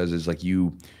what he says is like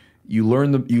you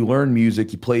learn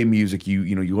music, you play music,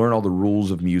 you learn all the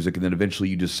rules of music, and then eventually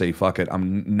you just say, fuck it,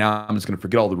 I'm just going to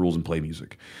forget all the rules and play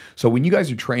music. So when you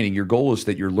guys are training, your goal is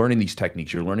that you're learning these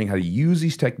techniques, you're learning how to use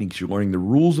these techniques, you're learning the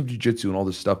rules of jiu-jitsu and all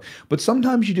this stuff. But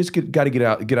sometimes you just got to get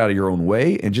out of your own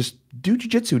way and just do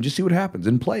jiu-jitsu and just see what happens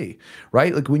and play,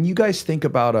 right? Like when you guys think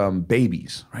about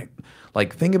babies, right?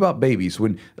 Like think about babies.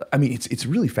 It's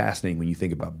really fascinating when you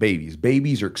think about babies.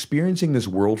 Babies are experiencing this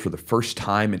world for the first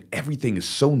time, and everything is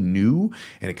so new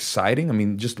and exciting. I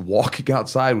mean, just walking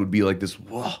outside would be like this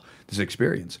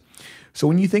experience. So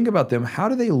when you think about them, how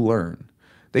do they learn?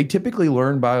 They typically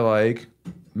learn by like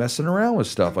messing around with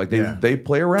stuff. Like they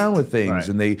play around with things, right.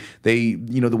 And they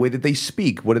the way that they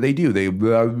speak, what do? They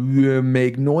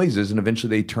make noises, and eventually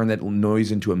they turn that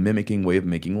noise into a mimicking way of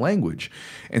making language.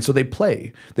 And so they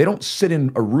play. They don't sit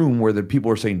in a room where the people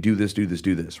are saying, do this, do this,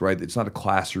 do this, right? It's not a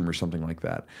classroom or something like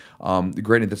that.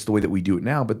 Granted, that's the way that we do it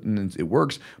now, but it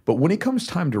works. But when it comes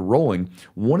time to rolling,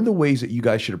 one of the ways that you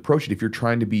guys should approach it, if you're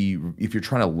trying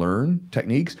to learn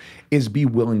techniques, is be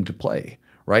willing to play.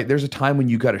 Right? There's a time when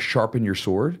you got to sharpen your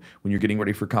sword when you're getting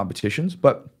ready for competitions,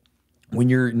 but when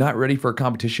you're not ready for a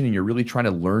competition and you're really trying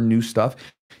to learn new stuff,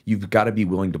 you've got to be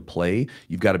willing to play.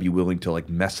 You've got to be willing to like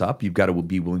mess up. You've got to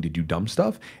be willing to do dumb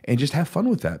stuff and just have fun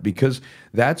with that, because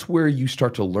that's where you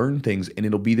start to learn things, and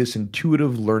it'll be this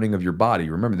intuitive learning of your body.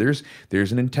 Remember, there's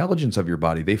an intelligence of your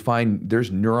body. They find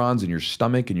there's neurons in your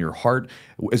stomach and your heart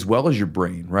as well as your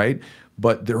brain, right?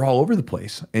 But they're all over the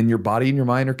place, and your body and your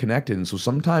mind are connected. And so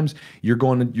sometimes your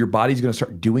body's going to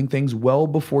start doing things well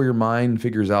before your mind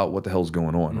figures out what the hell's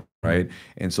going on, right?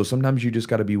 And so sometimes you just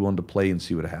got to be willing to play and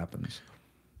see what happens.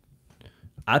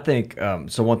 I think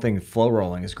so. One thing, flow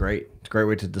rolling is great. It's a great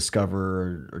way to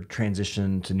discover or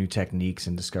transition to new techniques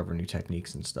and discover new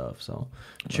techniques and stuff. So,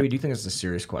 Chewy, do you think it's a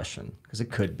serious question? Because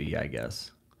it could be, I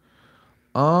guess.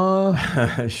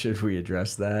 Should we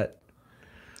address that?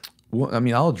 Well, I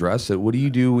mean, I'll address it. What do you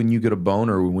do when you get a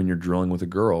boner when you're drilling with a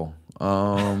girl?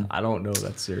 I don't know.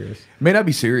 That's serious. It may not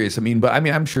be serious. I mean, but I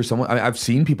mean, I'm sure someone. I've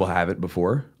seen people have it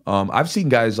before. I've seen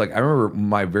guys like I remember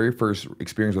my very first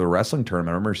experience with a wrestling tournament.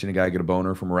 I remember seeing a guy get a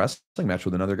boner from a wrestling match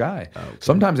with another guy. Okay.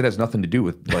 Sometimes it has nothing to do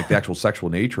with like the actual sexual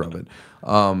nature of it.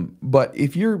 But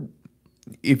if you're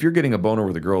getting a boner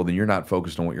with a girl, then you're not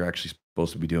focused on what you're actually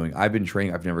supposed to be doing. I've been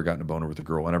training. I've never gotten a boner with a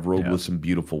girl, and I've rolled with some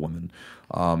beautiful women.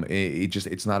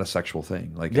 It's not a sexual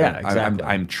thing. Like exactly.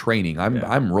 I'm training.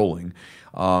 I'm rolling.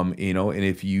 You know, and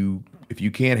if you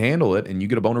can't handle it and you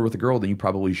get a boner with a girl, then you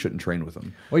probably shouldn't train with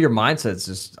them. Well, your mindset's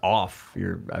just off.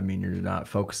 You're not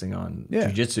focusing on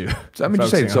jiu-jitsu. So, I mean,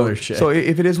 just saying. So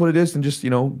if it is what it is, then just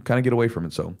kind of get away from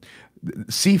it. So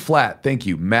C flat. Thank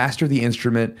you. Master the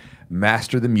instrument.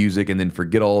 Master the music, and then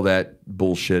forget all that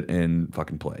bullshit and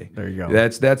fucking play. There you go.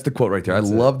 That's the quote right there. I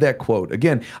love that quote.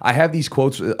 Again, I have these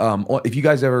quotes. If you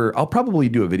guys ever, I'll probably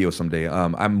do a video someday.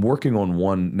 I'm working on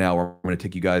one now where I'm going to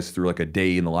take you guys through like a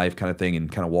day in the life kind of thing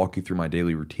and kind of walk you through my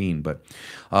daily routine. But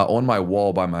on my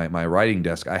wall by my writing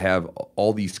desk, I have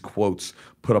all these quotes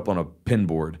put up on a pin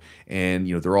board, and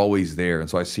they're always there, and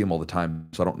so I see them all the time.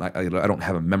 So I don't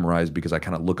have them memorized because I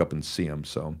kind of look up and see them.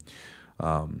 So.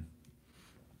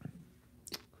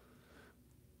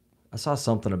 I saw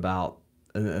something about,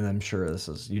 and I'm sure this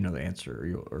is the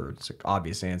answer, or it's an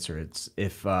obvious answer. It's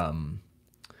if 10th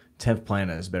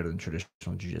planet is better than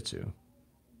traditional jiu-jitsu.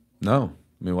 No,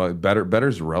 I mean, well, better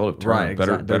is a relative term. Right,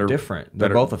 exactly. They're different.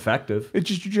 They're both effective. It's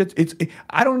just jiu-jitsu. It's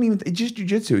just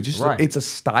jiu-jitsu. It's just it's a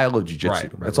style of jiu-jitsu.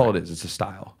 Right, That's all it is. It's a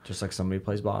style. Just like somebody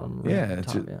plays bottom.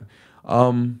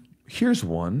 Here's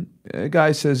one. A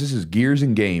guy says, this is Gears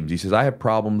and Games. He says, I have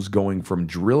problems going from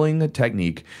drilling a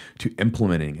technique to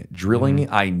implementing it. Drilling,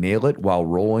 I nail it. While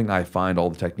rolling, I find all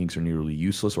the techniques are nearly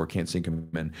useless or can't sink them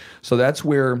in. So that's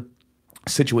where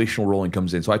situational rolling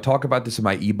comes in. So I talk about this in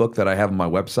my ebook that I have on my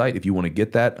website. If you want to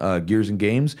get that, Gears and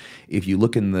Games, if you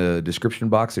look in the description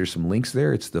box, there's some links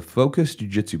there. It's the Focus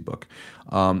Jiu-Jitsu book.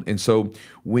 And so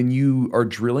when you are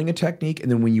drilling a technique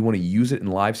and then when you want to use it in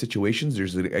live situations,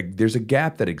 there's a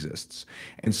gap that exists.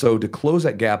 And so to close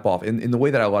that gap off, in the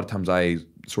way that a lot of times I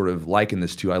sort of liken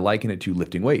this to, I liken it to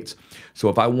lifting weights. So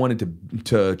if I wanted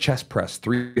to chest press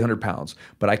 300 pounds,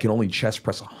 but I can only chest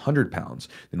press 100 pounds,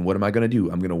 then what am I going to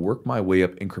do? I'm going to work my way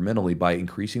up incrementally by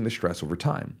increasing the stress over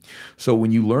time. So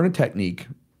when you learn a technique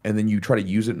and then you try to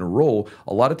use it in a roll,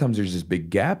 a lot of times there's this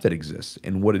big gap that exists.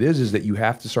 And what it is that you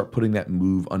have to start putting that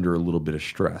move under a little bit of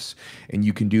stress. And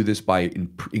you can do this by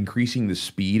increasing the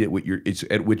speed at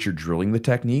which you're drilling the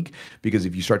technique. Because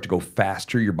if you start to go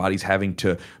faster, your body's having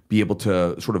to be able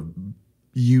to sort of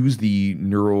use the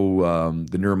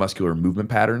neuromuscular movement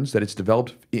patterns that it's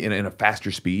developed in a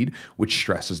faster speed, which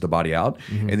stresses the body out.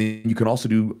 And then you can also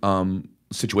do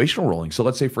situational rolling. So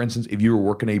let's say, for instance, if you were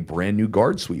working a brand new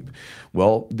guard sweep,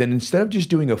 well, then instead of just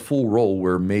doing a full roll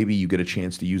where maybe you get a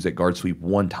chance to use that guard sweep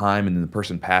one time and then the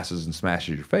person passes and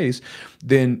smashes your face,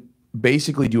 then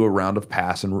basically do a round of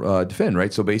pass and defend,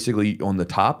 right? So basically on the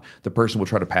top, the person will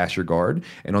try to pass your guard,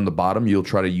 and on the bottom, you'll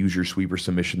try to use your sweep or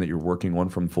submission that you're working on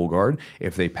from full guard.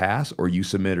 If they pass or you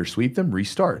submit or sweep them,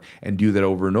 restart and do that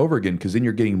over and over again, because then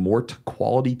you're getting more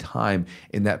quality time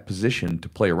in that position to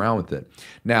play around with it.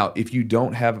 Now, if you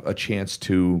don't have a chance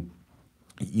to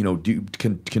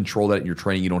control that in your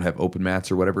training, you don't have open mats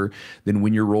or whatever, then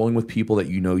when you're rolling with people that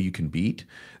you can beat,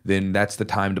 then that's the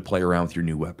time to play around with your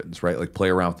new weapons, right? Like play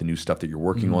around with the new stuff that you're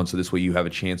working on, so this way you have a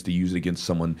chance to use it against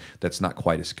someone that's not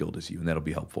quite as skilled as you, and that'll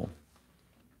be helpful.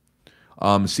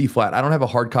 C flat, I don't have a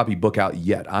hard copy book out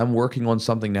yet. I'm working on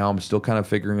something now. I'm still kind of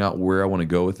figuring out where I want to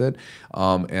go with it,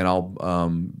 and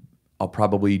I'll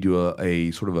probably do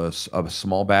a sort of a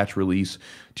small batch release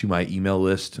to my email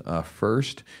list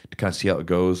first to kind of see how it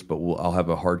goes. But I'll have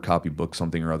a hard copy book,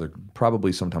 something or other,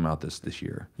 probably sometime out this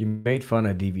year. You made fun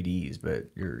of DVDs, but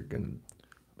you're gonna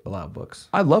allow books.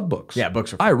 I love books. Yeah,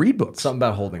 books are fun. I read books. Something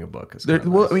about holding a book is nice.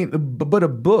 I mean, but a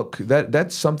book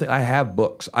that's something. I have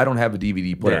books. I don't have a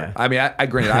DVD player. Yeah. I mean, I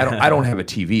granted, I don't have a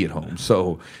TV at home,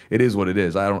 so it is what it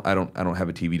is. I don't have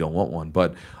a TV. Don't want one,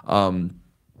 but.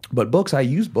 But books, I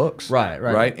use books.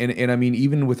 Right. And I mean,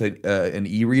 even with an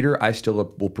e-reader, I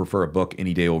still will prefer a book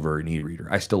any day over an e-reader.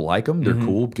 I still like them. They're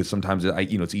cool because sometimes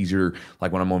it's easier.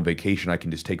 Like when I'm on vacation, I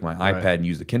can just take my iPad and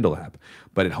use the Kindle app.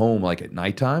 But at home, like at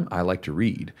nighttime, I like to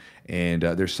read. And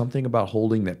there's something about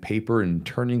holding that paper and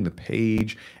turning the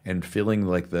page and feeling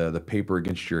like the paper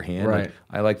against your hand. Right. Like,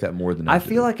 I like that more than I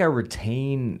feel like I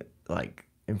retain like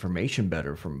information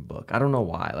better from a book. I don't know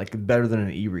why. Like better than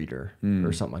an e-reader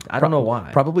or something like that. I don't know why.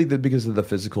 Probably because of the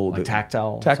physical, like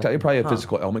tactile. Tactile. Probably a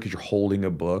physical element because you're holding a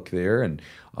book there, and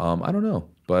I don't know,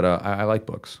 but I like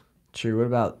books. Sure. What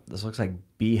about this? Looks like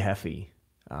Be Heffy.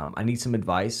 I need some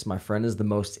advice. My friend is the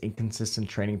most inconsistent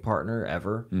training partner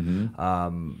ever,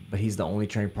 but he's the only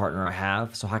training partner I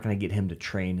have. So how can I get him to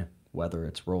train, whether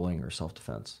it's rolling or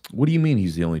self-defense? What do you mean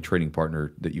he's the only training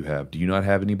partner that you have? Do you not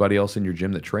have anybody else in your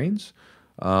gym that trains?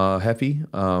 Heffy,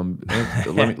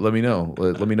 let me know.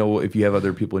 Let me know if you have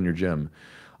other people in your gym.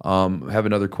 Have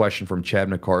another question from Chad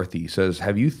McCarthy. He says,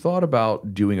 have you thought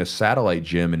about doing a satellite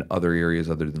gym in other areas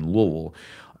other than Louisville?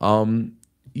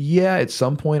 Yeah, at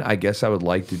some point, I guess I would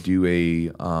like to do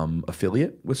a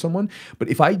affiliate with someone. But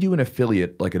if I do an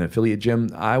affiliate, like an affiliate gym,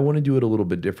 I want to do it a little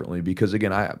bit differently because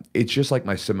again, it's just like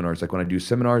my seminars. Like when I do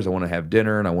seminars, I want to have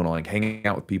dinner and I want to like hang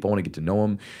out with people. I want to get to know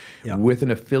them. Yeah. With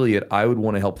an affiliate, I would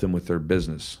want to help them with their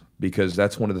business because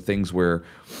that's one of the things where,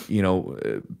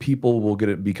 people will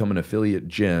become an affiliate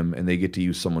gym and they get to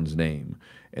use someone's name,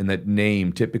 and that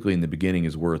name typically in the beginning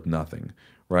is worth nothing.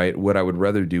 Right. What I would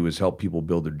rather do is help people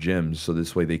build their gyms so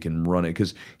this way they can run it.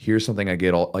 Because here's something I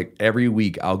get like every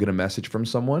week, I'll get a message from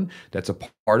someone that's a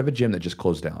part of a gym that just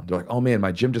closed down. They're like, oh man,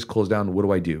 my gym just closed down. What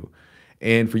do I do?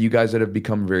 And for you guys that have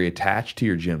become very attached to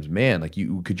your gyms, man, like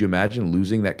could you imagine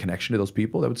losing that connection to those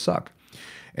people? That would suck.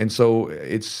 And so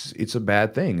it's a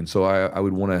bad thing. And so I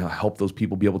would want to help those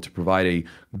people be able to provide a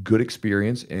good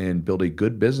experience and build a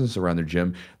good business around their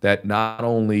gym that not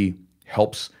only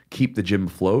helps keep the gym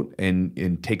afloat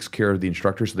and takes care of the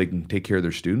instructors so they can take care of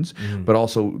their students, but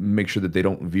also make sure that they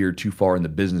don't veer too far in the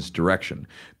business direction.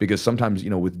 Because sometimes,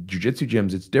 with jiu-jitsu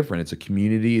gyms, it's different. It's a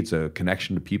community. It's a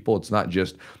connection to people. It's not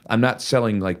just, I'm not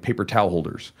selling like paper towel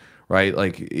holders, right?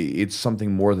 Like it's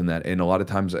something more than that. And a lot of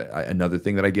times, another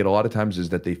thing that I get a lot of times is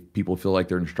that people feel like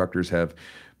their instructors have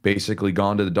basically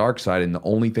gone to the dark side, and the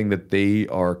only thing that they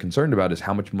are concerned about is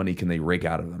how much money can they rake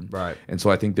out of them. Right. And so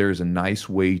I think there's a nice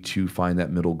way to find that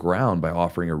middle ground by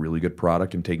offering a really good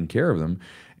product and taking care of them.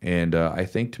 And I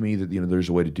think to me that there's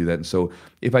a way to do that. And so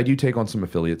if I do take on some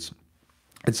affiliates,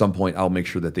 at some point, I'll make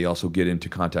sure that they also get into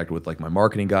contact with like my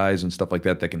marketing guys and stuff like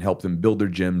that can help them build their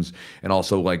gyms, and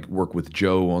also like work with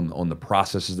Joe on the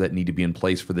processes that need to be in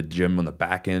place for the gym on the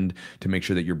back end to make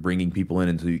sure that you're bringing people in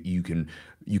and so you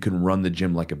can run the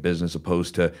gym like a business,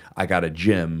 opposed to I got a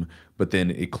gym, but then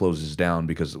it closes down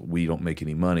because we don't make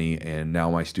any money and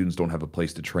now my students don't have a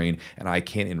place to train and I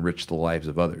can't enrich the lives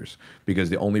of others.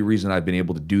 Because the only reason I've been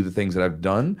able to do the things that I've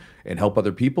done and help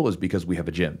other people is because we have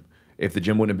a gym. If the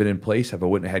gym wouldn't have been in place, if I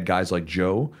wouldn't have had guys like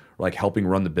Joe, like helping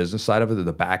run the business side of it,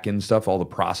 the back end stuff, all the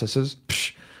processes,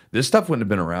 this stuff wouldn't have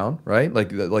been around, right? Like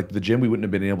the gym, we wouldn't have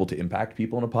been able to impact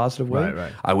people in a positive way.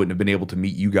 Right. I wouldn't have been able to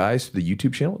meet you guys through the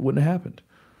YouTube channel. It wouldn't have happened.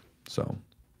 So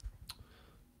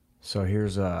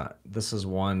here's this is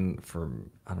one for,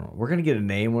 I don't know. We're gonna get a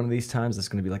name one of these times. It's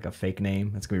gonna be like a fake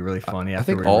name. It's gonna be really funny. I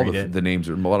think all the names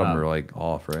are, a lot of them are like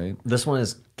off, right? This one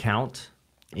is Count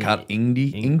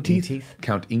Ingteeth.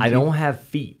 Count Ingteeth. I don't have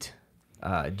feet.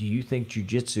 Do you think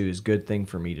jiu-jitsu is a good thing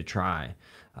for me to try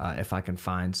if I can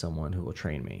find someone who will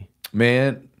train me?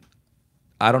 Man,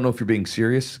 I don't know if you're being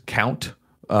serious. Count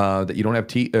that you don't have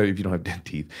teeth. If you don't have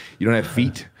teeth, you don't have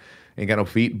feet. Ain't got no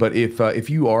feet. But if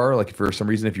you are, like, for some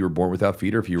reason, if you were born without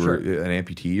feet or if you were an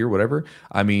amputee or whatever,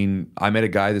 I mean, I met a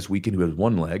guy this weekend who has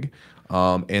one leg.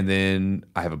 And then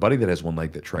I have a buddy that has one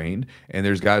leg that trained. And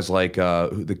there's guys like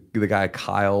the guy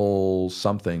Kyle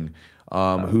something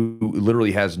who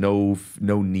literally has no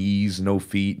knees, no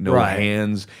feet, no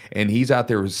hands. And he's out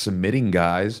there submitting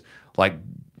guys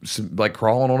like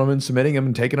crawling on them and submitting them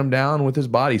and taking them down with his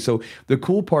body. So the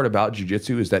cool part about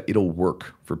jiu-jitsu is that it'll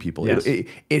work for people. Yes.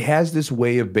 It has this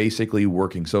way of basically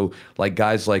working. So like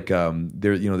guys like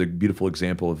they're the beautiful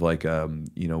example of like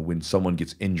when someone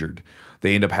gets injured,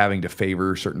 they end up having to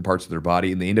favor certain parts of their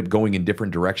body and they end up going in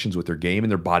different directions with their game and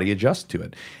their body adjusts to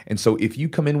it. And so if you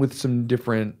come in with some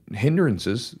different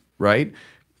hindrances, right,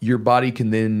 your body can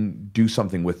then do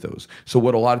something with those. So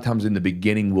what a lot of times in the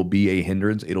beginning will be a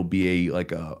hindrance, it'll be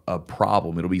a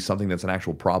problem. It'll be something that's an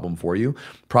actual problem for you.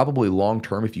 Probably long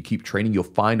term, if you keep training, you'll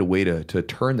find a way to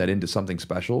turn that into something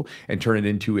special and turn it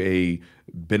into a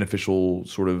beneficial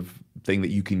sort of thing that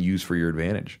you can use for your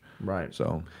advantage. Right.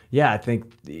 So yeah, I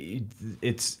think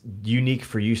it's unique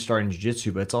for you starting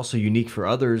jiu-jitsu, but it's also unique for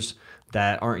others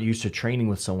that aren't used to training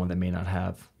with someone that may not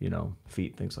have,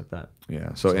 feet, things like that.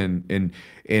 yeah. So,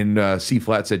 and C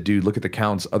Flat said, dude, look at the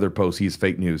counts, other posts. He's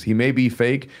fake news. He may be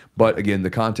fake, but again, the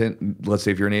content, let's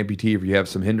say if you're an amputee, if you have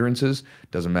some hindrances,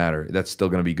 doesn't matter. That's still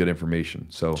going to be good information.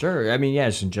 So sure. I mean, yeah,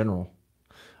 just in general.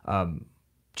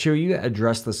 Chew, you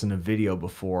addressed this in a video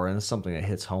before, and it's something that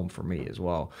hits home for me as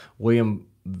well. William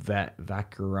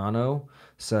Vaccarano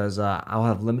says, I'll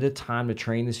have limited time to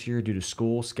train this year due to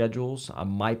school schedules. I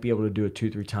might be able to do it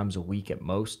 2-3 times a week at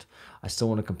most. I still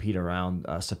want to compete around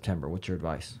September. What's your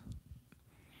advice?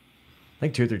 I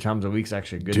think 2 or 3 times a week is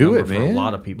actually a good number for a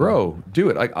lot of people. Bro,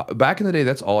 do it. Like back in the day,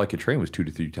 that's all I could train was 2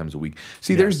 to 3 times a week.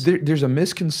 See, there's a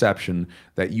misconception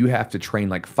that you have to train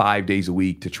like 5 days a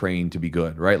week to train to be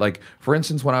good, right? Like for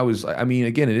instance, when I mean,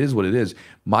 again, it is what it is.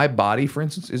 My body, for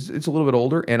instance, it's a little bit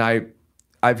older, and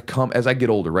I've come as I get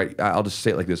older, right? I'll just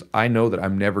say it like this: I know that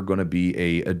I'm never going to be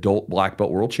a adult black belt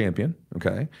world champion.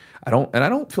 Okay, I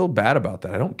don't feel bad about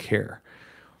that. I don't care.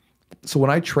 So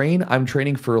when I train, I'm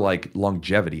training for like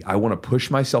longevity. I want to push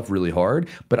myself really hard,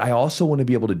 but I also want to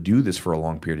be able to do this for a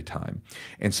long period of time.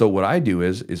 And so what I do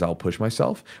is I'll push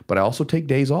myself, but I also take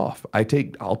days off. I'll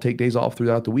take days off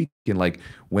throughout the week. And like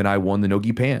when I won the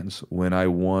Nogi Pans, when I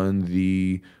won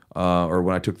the or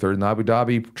when I took third in the Abu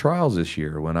Dhabi trials this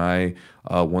year, when I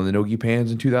won the Nogi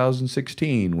Pans in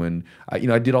 2016, when I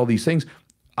did all these things.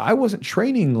 I wasn't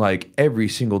training like every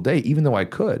single day, even though I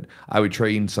could. I would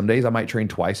train some days. I might train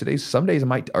twice a day. Some days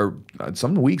or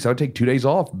some weeks I would take 2 days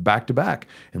off back to back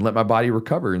and let my body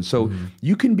recover. And so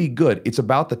you can be good. It's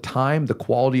about the time, the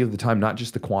quality of the time, not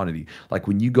just the quantity. Like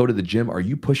when you go to the gym, are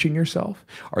you pushing yourself?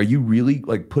 Are you really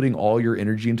like putting all your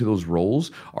energy into those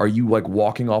rolls? Are you like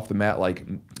walking off the mat? Like,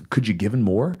 could you given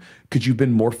more? Could you have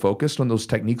been more focused on those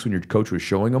techniques when your coach was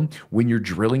showing them? When you're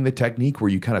drilling the technique, were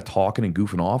you kind of talking and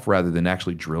goofing off rather than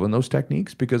actually drilling those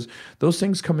techniques? Because those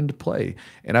things come into play.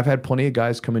 And I've had plenty of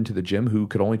guys come into the gym who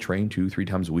could only train 2-3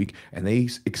 times a week, and they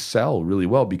excel really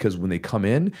well because when they come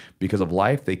in, because of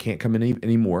life, they can't come in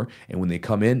anymore. And when they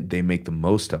come in, they make the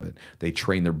most of it. They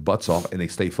train their butts off and they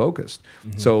stay focused.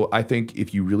 So I think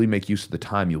if you really make use of the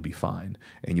time, you'll be fine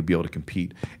and you'll be able to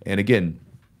compete. And again,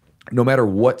 no matter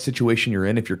what situation you're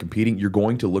in, if you're competing, you're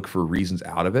going to look for reasons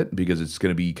out of it because it's going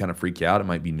to be kind of freak you out. It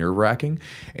might be nerve wracking,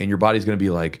 and your body's going to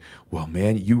be like, "Well,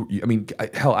 man, I mean,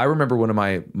 hell, I remember one of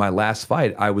my last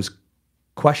fight, I was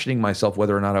questioning myself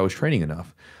whether or not I was training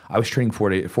enough. I was training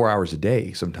 4 hours a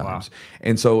day sometimes,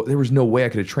 and so there was no way I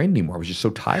could have trained anymore. I was just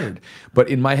so tired. But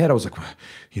in my head, I was like,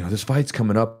 well, this fight's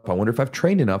coming up. I wonder if I've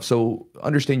trained enough. So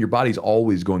understand, your body's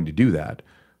always going to do that.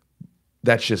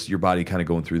 That's just your body kind of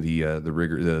going through the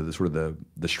rigor, the sort of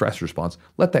the stress response.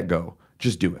 Let that go.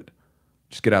 Just do it.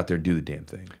 Just get out there and do the damn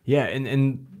thing. Yeah,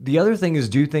 and the other thing is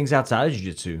do things outside of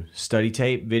jiu-jitsu. Study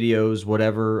tape, videos,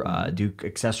 whatever. Do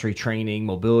accessory training,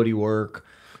 mobility work,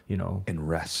 And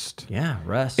rest. Yeah,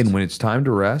 rest. And when it's time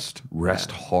to rest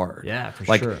hard. Yeah, for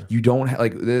like, sure. You don't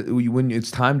when it's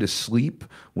time to sleep,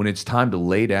 when it's time to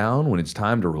lay down, when it's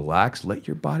time to relax, let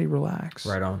your body relax.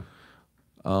 Right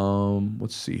on.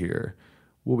 Let's see here.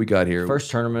 What we got here? First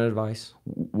tournament advice.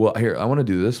 Well, here, I want to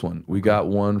do this one. We got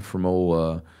one from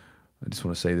I just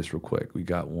want to say this real quick. We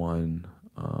got one.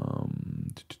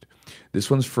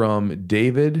 This one's from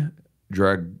David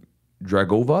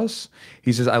Dragovas.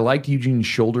 He says, I liked Eugene's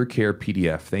shoulder care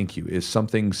PDF. Thank you. Is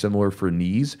something similar for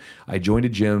knees. I joined a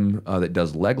gym that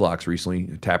does leg locks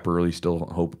recently. Tap early, still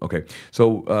hope. Okay.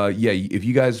 So yeah, if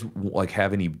you guys like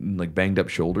have any like banged up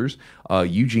shoulders,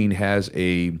 Eugene has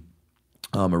a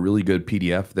really good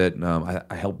PDF that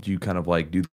I helped you kind of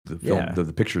like do the film,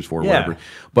 the pictures for, or whatever.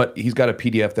 But he's got a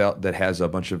PDF that has a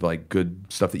bunch of like good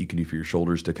stuff that you can do for your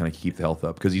shoulders to kind of keep the health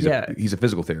up because he's a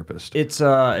physical therapist. It's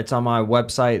on my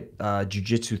website,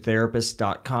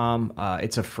 jiu-jitsutherapist.com.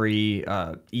 It's a free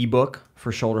ebook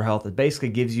for shoulder health. It basically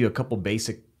gives you a couple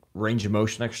basic range of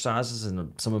motion exercises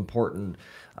and some important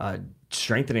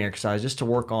strengthening exercises just to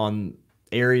work on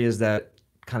areas that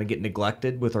kind of get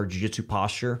neglected with our jiu-jitsu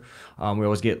posture. We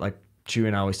always get, like Chew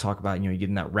and I always talk about, you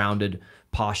getting that rounded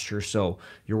posture. So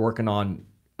you're working on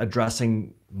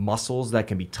addressing muscles that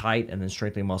can be tight and then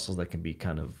strengthening muscles that can be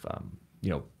kind of,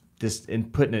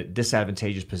 put in a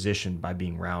disadvantageous position by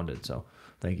being rounded. So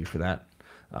thank you for that.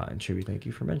 And Chewy, thank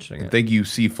you for mentioning it. Thank you,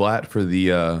 C Flat, for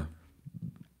the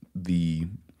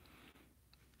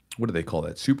what do they call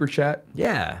that? Super chat?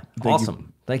 Yeah.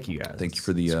 Awesome. Thank you guys. Thank you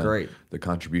for the great. The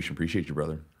contribution. Appreciate you,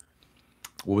 brother.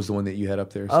 What was the one that you had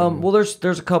up there? Well,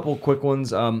 there's a couple quick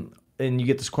ones. And you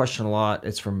get this question a lot.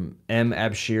 It's from M.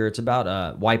 Abshir. It's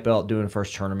about white belt doing a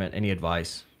first tournament. Any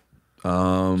advice?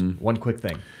 One quick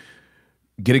thing.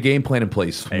 Get a game plan in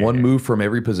place. One move from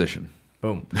every position.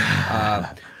 Boom.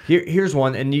 Here's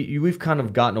one, and we've kind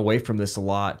of gotten away from this a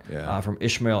lot. From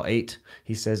Ishmael 8,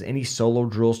 he says, any solo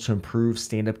drills to improve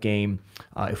stand-up game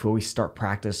if we always start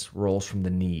practice rolls from the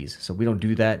knees. So we don't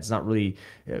do that. It's not really,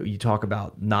 you talk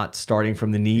about not starting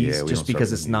from the knees just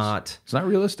because it's not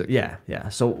realistic. Yeah.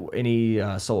 So any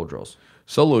solo drills?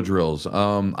 Solo drills.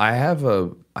 I have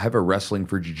a wrestling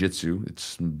for jiu-jitsu.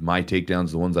 It's my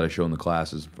takedowns, the ones that I show in the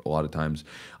classes a lot of times.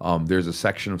 There's a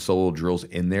section of solo drills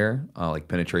in there, like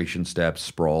penetration steps,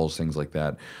 sprawls, things like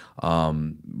that.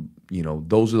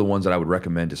 Those are the ones that I would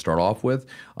recommend to start off with.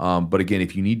 But again,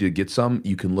 if you need to get some,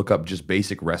 you can look up just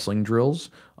basic wrestling drills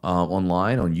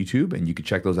online on YouTube, and you can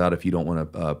check those out if you don't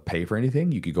want to pay for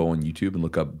anything. You could go on YouTube and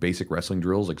look up basic wrestling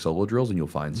drills, like solo drills, and you'll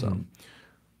find some.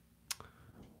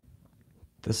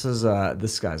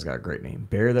 This guy's got a great name.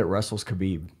 Bear that wrestles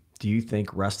Khabib. Do you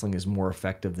think wrestling is more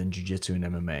effective than jiu-jitsu and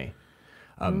MMA?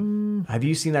 Have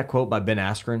you seen that quote by Ben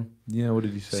Askren? Yeah, what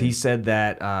did he say? So he said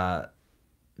that,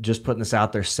 just putting this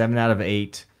out there, 7 out of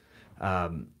 8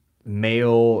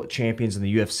 male champions in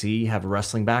the UFC have a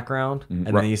wrestling background. And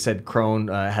then he said Crone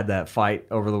had that fight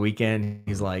over the weekend.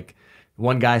 He's like,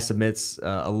 one guy submits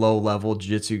a low-level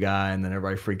jiu-jitsu guy, and then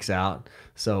everybody freaks out.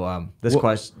 So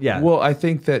question, yeah. Well, I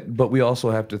think that, but we also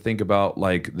have to think about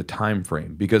like the time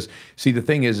frame, because see, the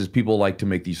thing is people like to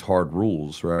make these hard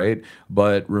rules, right?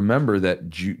 But remember that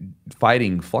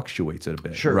fighting fluctuates a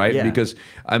bit, right? Yeah. Because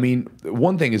I mean,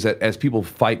 one thing is that as people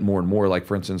fight more and more, like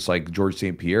for instance, like George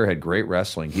St. Pierre had great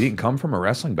wrestling. He didn't come from a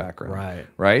wrestling background,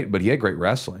 right? But he had great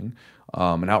wrestling.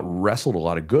 And out wrestled a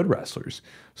lot of good wrestlers.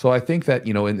 So I think that,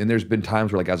 and there's been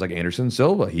times where like guys like Anderson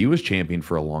Silva, he was champion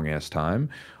for a long ass time.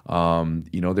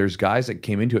 There's guys that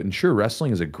came into it, and sure,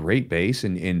 wrestling is a great base,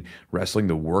 and in wrestling,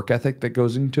 the work ethic that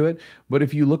goes into it. But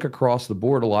if you look across the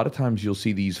board, a lot of times you'll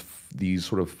see these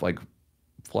sort of like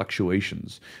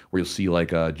fluctuations where you'll see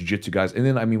like jiu-jitsu guys. And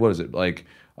then, I mean, what is it? Like,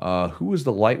 who was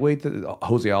the lightweight that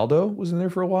Jose Aldo was in there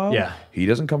for a while? Yeah. He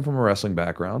doesn't come from a wrestling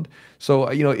background. So,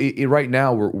 right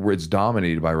now where it's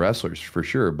dominated by wrestlers for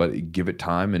sure, but give it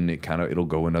time and it'll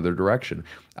go another direction.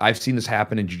 I've seen this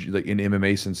happen in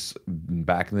MMA since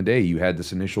back in the day. You had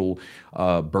this initial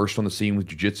burst on the scene with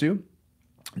jiu-jitsu.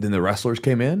 Then the wrestlers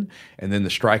came in, and then the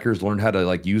strikers learned how to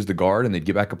like use the guard, and they'd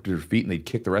get back up to their feet and they'd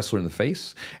kick the wrestler in the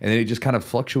face. And then it just kind of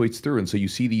fluctuates through. And so you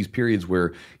see these periods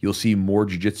where you'll see more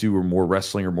jiu-jitsu or more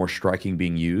wrestling or more striking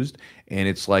being used. And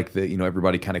it's like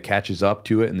everybody kind of catches up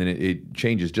to it, and then it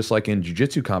changes, just like in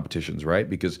jiu-jitsu competitions, right?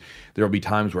 Because there'll be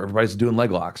times where everybody's doing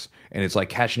leg locks, and it's like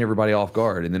catching everybody off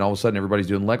guard. And then all of a sudden everybody's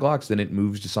doing leg locks, then it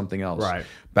moves to something else. Right.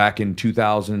 Back in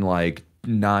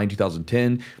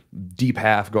 2010, deep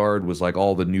half guard was like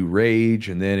all the new rage,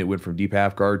 and then it went from deep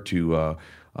half guard to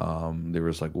there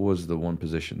was like, what was the one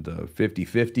position? The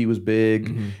 50-50 was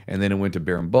big, and then it went to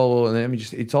berimbolo, and then, I mean,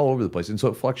 just it's all over the place, and so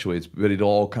it fluctuates, but it'll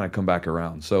all kind of come back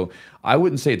around. So I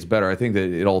wouldn't say it's better. I think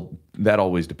that that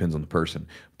always depends on the person,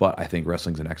 but I think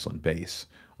wrestling's an excellent base.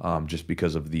 Just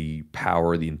because of the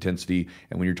power, the intensity,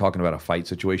 and when you're talking about a fight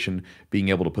situation, being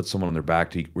able to put someone on their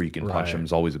back where you can punch them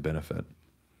is always a benefit.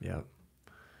 Yeah.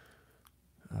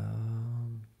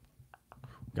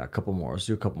 Got a couple more. Let's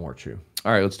do a couple more, Chew.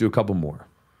 All right, let's do a couple more.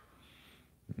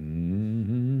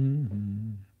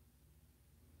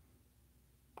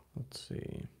 Let's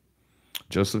see.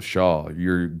 Joseph Shaw,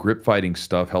 your grip fighting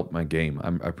stuff helped my game. I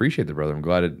appreciate that, brother. I'm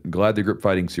glad the grip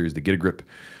fighting series, the Get a Grip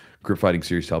fighting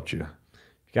series helped you.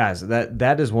 Guys,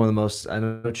 that is one of the most, I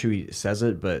know Chewy says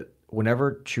it, but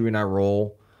whenever Chewy and I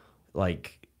roll,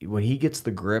 like when he gets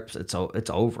the grips, it's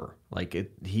over. Like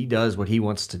he does what he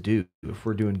wants to do. If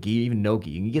we're doing gi, even no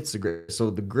gi, he gets the grip. So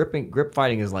the grip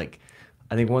fighting is like,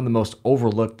 I think, one of the most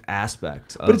overlooked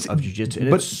aspects of jiu-jitsu.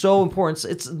 And it's so important.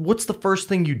 It's what's the first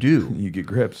thing you do? You get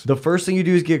grips. The first thing you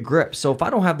do is get grips. So if I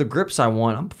don't have the grips I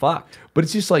want, I'm fucked. But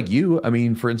it's just like you. I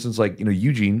mean, for instance, like,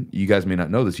 Eugene, you guys may not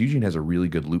know this, Eugene has a really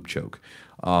good loop choke.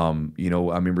 I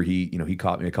remember he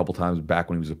caught me a couple times back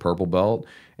when he was a purple belt.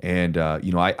 And,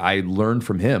 I learned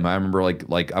from him. I remember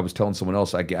like I was telling someone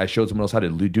else, I showed someone else how to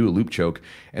do a loop choke,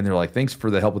 and they're like, thanks for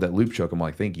the help with that loop choke. I'm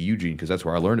like, thank you, Eugene, because that's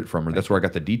where I learned it from, or that's where I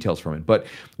got the details from it. But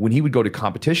when he would go to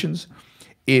competitions,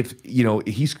 when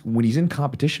he's in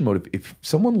competition mode, if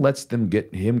someone lets them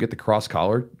get the cross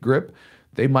collar grip,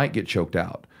 they might get choked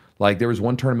out. Like there was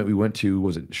one tournament we went to,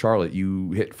 was it Charlotte?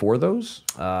 You hit 4 of those?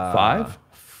 5?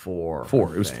 Four.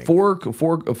 It was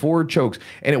four chokes,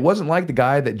 and it wasn't like the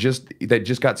guy that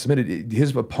just got submitted.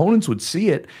 His opponents would see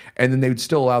it, and then they would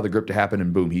still allow the grip to happen,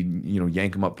 and boom, he'd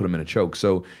yank him up, put him in a choke.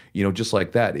 So just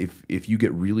like that, if you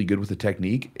get really good with the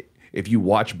technique, if you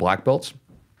watch black belts,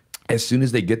 as soon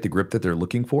as they get the grip that they're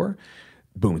looking for,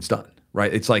 boom, it's done.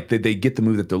 Right? It's like they get the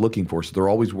move that they're looking for, so they're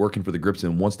always working for the grips.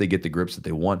 And once they get the grips that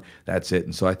they want, that's it.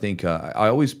 And so I think I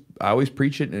always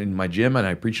preach it in my gym, and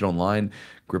I preach it online.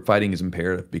 Grip fighting is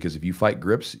imperative, because if you fight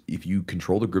grips, if you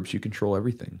control the grips, you control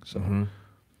everything. So,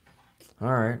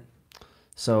 all right.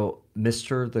 So,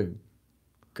 Mr. the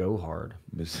Go Hard.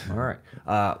 All right.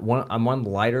 I'm one of the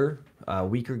lighter,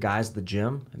 weaker guys at the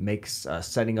gym. It makes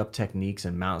setting up techniques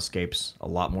and mount escapes a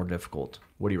lot more difficult.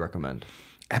 What do you recommend?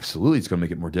 Absolutely, it's going to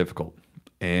make it more difficult.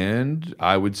 And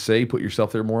I would say put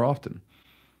yourself there more often.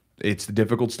 It's the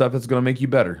difficult stuff that's going to make you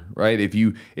better, right? If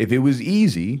it was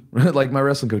easy, like my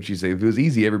wrestling coach used to say, if it was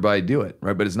easy, everybody do it,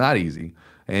 right? But it's not easy.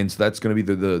 And so that's going to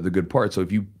be the good part. So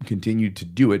if you continue to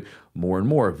do it more and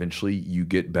more, eventually you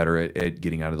get better at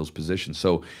getting out of those positions.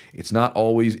 So it's not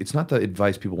the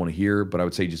advice people want to hear, but I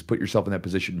would say just put yourself in that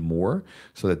position more,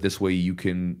 so that this way you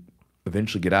can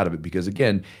eventually get out of it. Because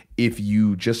again, if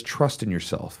you just trust in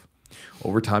yourself,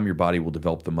 over time your body will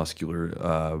develop the muscular,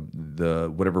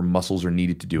 the whatever muscles are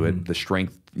needed to do it, the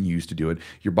strength used to do it.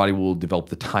 Your body will develop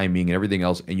the timing and everything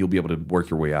else, and you'll be able to work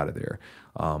your way out of there.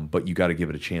 But you got to give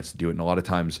it a chance to do it. And a lot of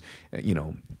times,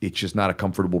 it's just not a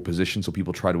comfortable position, so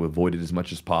people try to avoid it as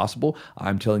much as possible.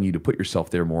 I'm telling you to put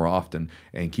yourself there more often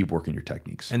and keep working your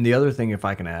techniques. And the other thing, if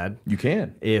I can add, you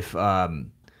can. If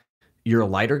you're a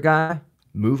lighter guy,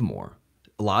 move more.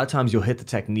 A lot of times you'll hit the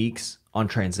techniques on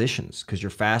transitions because you're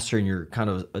faster and you're kind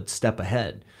of a step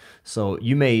ahead. So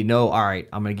you may know, all right,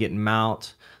 I'm going to get in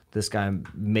mount. This guy,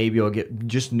 maybe I'll get,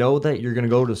 just know that you're going to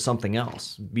go to something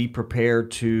else. Be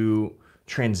prepared to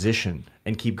transition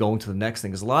and keep going to the next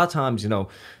thing. Because a lot of times,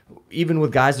 even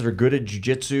with guys that are good at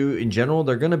jiu-jitsu in general,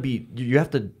 they're going to be, you have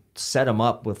to set them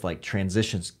up with like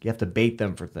transitions. You have to bait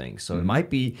them for things. So it might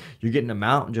be you're getting them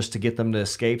out just to get them to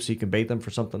escape so you can bait them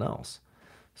for something else.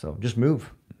 So just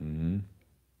move.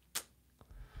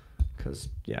 Because,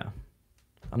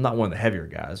 I'm not one of the heavier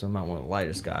guys. I'm not one of the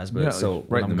lightest guys. But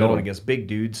when I'm going against big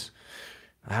dudes,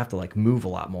 I have to like move a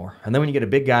lot more. And then when you get a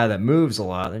big guy that moves a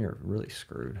lot, then you're really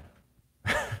screwed.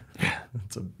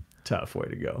 That's a tough way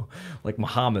to go. Like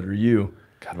Muhammad or you.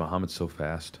 God, Muhammad's so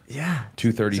fast. Yeah.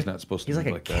 230 is not supposed to move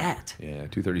like that. He's like a cat. Yeah,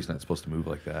 230 is not supposed to move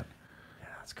like that.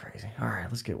 That's crazy. All right,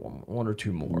 let's get one or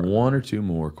two more. One or two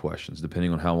more questions,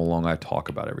 depending on how long I talk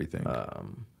about everything.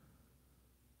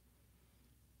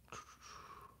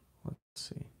 Let's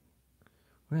see.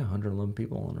 We have 111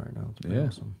 people on right now. It's pretty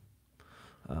awesome.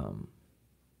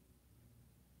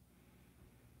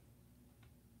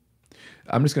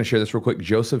 I'm just going to share this real quick.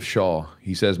 Joseph Shaw,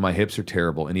 he says, my hips are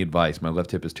terrible. Any advice? My left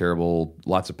hip is terrible.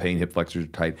 Lots of pain. Hip flexors are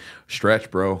tight.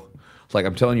 Stretch, bro. Like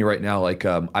I'm telling you right now, like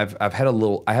I have a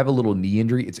little knee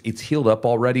injury. It's healed up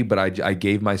already, but I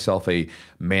gave myself a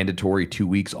mandatory 2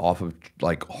 weeks off of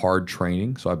like hard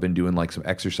training. So I've been doing like some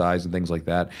exercise and things like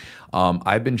that.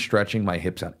 I've been stretching my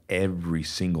hips out every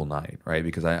single night, right?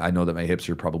 Because I know that my hips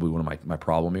are probably one of my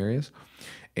problem areas.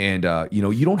 And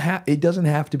it doesn't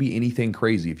have to be anything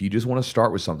crazy. If you just want to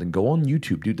start with something, go on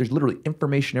YouTube, dude. There's literally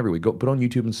information everywhere. Go put on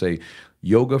YouTube and say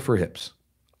yoga for hips.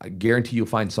 I guarantee you'll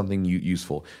find something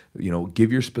useful.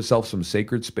 Give yourself some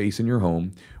sacred space in your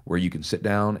home where you can sit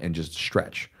down and just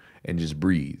stretch and just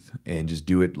breathe and just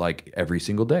do it like every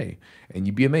single day. And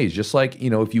you'd be amazed. Just like,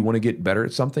 if you want to get better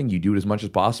at something, you do it as much as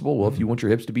possible. Well, if you want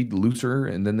your hips to be looser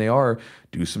and than they are,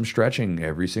 do some stretching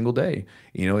every single day.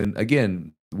 And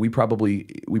again, we probably,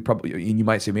 and you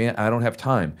might say, man, I don't have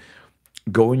time.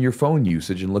 Go in your phone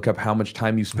usage and look up how much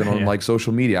time you spend on like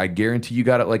social media. I guarantee you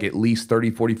got it like at least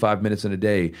 30, 45 minutes in a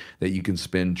day that you can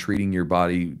spend treating your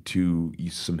body to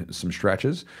some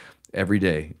stretches every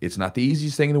day. It's not the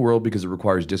easiest thing in the world because it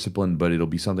requires discipline, but it'll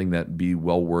be something that be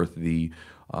well worth the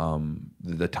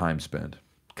time spent.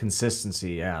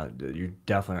 Consistency, yeah, you're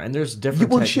definitely, and there's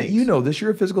different techniques. You know this.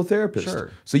 You're a physical therapist,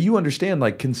 sure. So you understand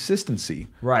like consistency,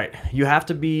 right? You have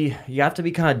to be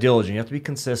kind of diligent. You have to be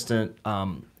consistent,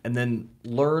 and then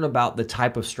learn about the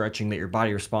type of stretching that your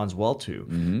body responds well to,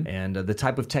 and the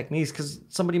type of techniques. Because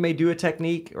somebody may do a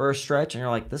technique or a stretch, and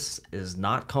you're like, this is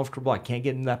not comfortable. I can't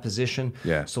get in that position.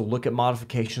 Yeah. So look at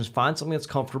modifications. Find something that's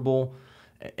comfortable.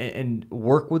 And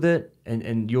work with it,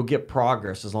 and you'll get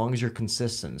progress as long as you're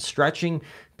consistent. Stretching,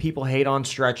 people hate on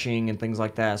stretching and things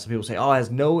like that. So people say, oh, it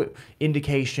has no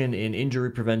indication in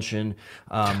injury prevention.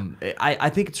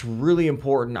 I think it's really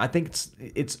important. I think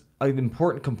it's an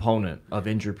important component of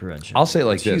injury prevention. I'll say it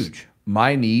like it's this. Huge.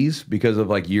 My knees, because of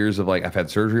like years of like, I've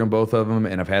had surgery on both of them,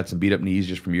 and I've had some beat up knees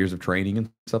just from years of training and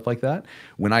stuff like that.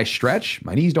 When I stretch,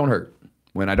 my knees don't hurt.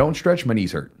 When I don't stretch, my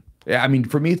knees hurt. Yeah, I mean,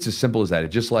 for me, it's as simple as that.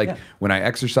 It's just like when I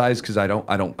exercise, because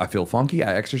I feel funky.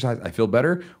 I exercise, I feel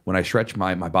better. When I stretch,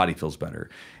 my body feels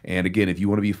better. And again, if you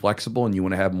want to be flexible and you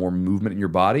want to have more movement in your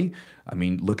body, I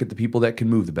mean, look at the people that can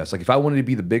move the best. Like if I wanted to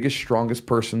be the biggest, strongest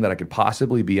person that I could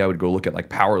possibly be, I would go look at like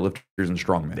power lifters and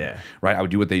strongmen, right? I would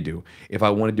do what they do. If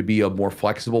I wanted to be a more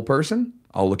flexible person,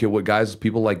 I'll look at what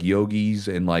people like yogis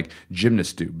and like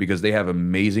gymnasts do, because they have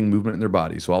amazing movement in their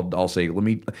body. So I'll say,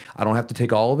 I don't have to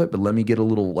take all of it, but let me get a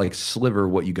little like sliver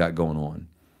of what you got going on.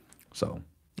 So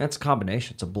that's a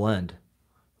combination. It's a blend.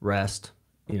 Rest,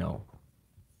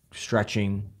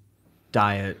 stretching,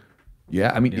 diet.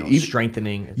 Yeah, I mean, even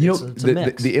strengthening. It's a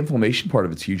mix. The inflammation part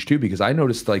of it's huge too, because I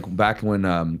noticed like back when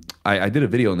I did a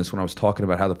video on this when I was talking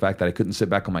about how the fact that I couldn't sit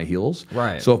back on my heels.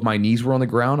 Right. So if my knees were on the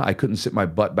ground, I couldn't sit my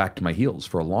butt back to my heels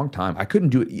for a long time. I couldn't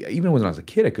do it even when I was a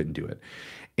kid. I couldn't do it,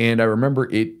 and I remember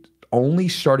it only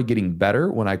started getting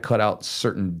better when I cut out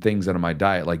certain things out of my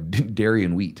diet, like dairy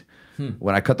and wheat.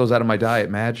 When I cut those out of my diet,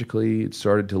 magically it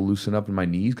started to loosen up, and my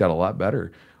knees got a lot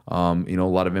better. A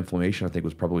lot of inflammation I think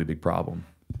was probably a big problem.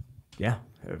 Yeah,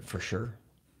 for sure.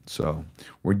 So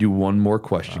we're gonna do one more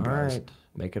question, guys. All right,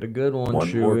 make it a good one.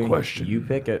 One more question. You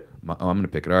pick it. I'm gonna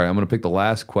pick it. All right, I'm gonna pick the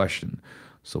last question.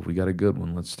 So if we got a good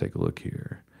one, let's take a look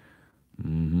here.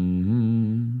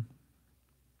 In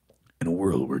a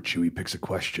world where Chewy picks a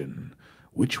question,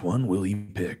 which one will he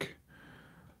pick?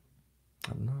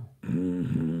 I don't know.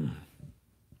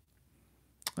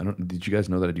 Did you guys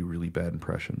know that I do really bad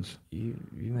impressions? You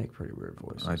make pretty weird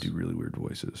voices. I do really weird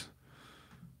voices.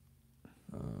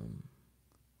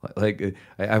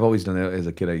 I've always done that as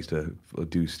a kid. I used to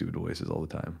do stupid voices all the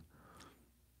time.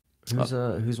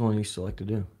 Who's one you used to like to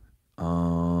do? I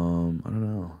don't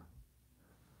know.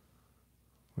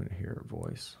 I want to hear a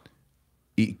voice.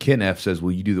 Ken F says,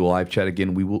 "Will you do the live chat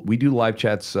again?" We do live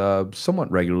chats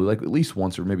somewhat regularly, like at least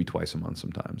once or maybe twice a month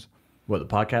sometimes. What, the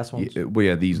podcast ones?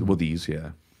 Yeah, these.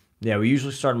 Yeah, we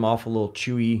usually start them off a little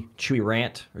chewy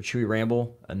rant or chewy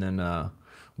ramble, and then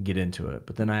get into it.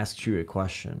 But then I ask Chewy a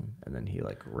question, and then he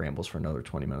like rambles for another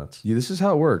 20 minutes. Yeah, this is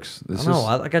how it works.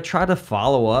 I try to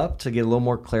follow up to get a little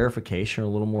more clarification or a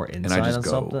little more insight on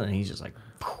something, and he's just like,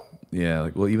 yeah,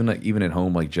 even at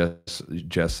home, like Jess,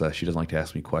 she doesn't like to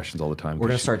ask me questions all the time. We're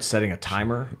gonna start setting a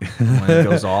timer when it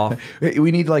goes off.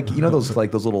 We need those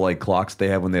little clocks they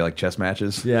have when they like chess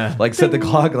matches. Yeah, like set the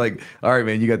clock. Like, all right,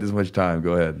 man, you got this much time.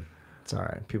 Go ahead. It's all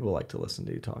right. People like to listen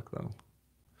to you talk, though.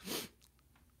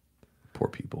 Poor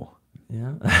people.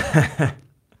 Yeah.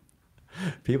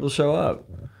 People show up.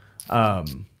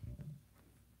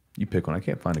 You pick one. I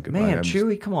can't find a good one. Man,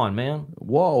 Chewy, come on, man.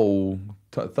 Whoa.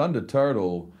 Thunder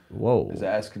Turtle is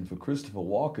asking for Christopher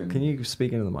Walken. Can you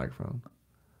speak into the microphone?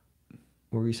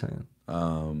 What were you saying?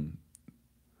 My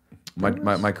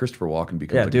Christopher Walken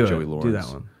becomes like Joey Lawrence. Do that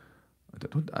one.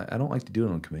 I don't like to do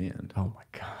it on command. Oh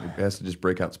my God. It has to just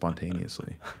break out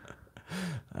spontaneously.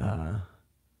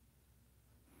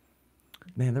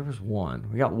 Man, there was one.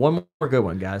 We got one more good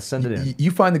one, guys. Send it in.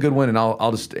 You find the good one, and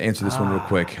I'll just answer this one real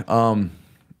quick.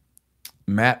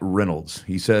 Matt Reynolds.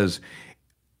 He says,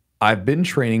 "I've been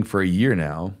training for a year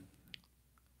now."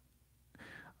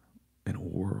 In a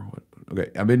war, what? Okay,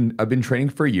 I've been training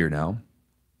for a year now.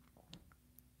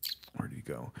 Where do you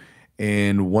go?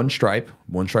 And one stripe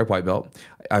white belt.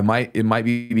 It might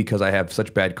be because I have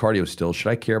such bad cardio still. Should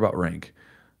I care about rank?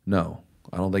 No,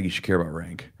 I don't think you should care about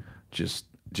rank. Just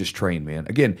train, man.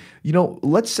 Again,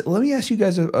 let me ask you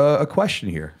guys a question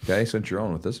here, okay? Since you're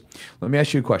on with this, let me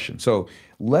ask you a question. So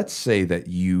let's say that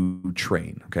you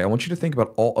train, okay? I want you to think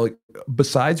about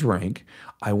besides rank,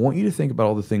 I want you to think about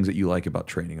all the things that you like about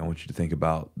training. I want you to think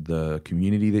about the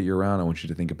community that you're around. I want you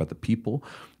to think about the people.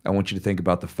 I want you to think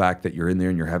about the fact that you're in there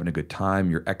and you're having a good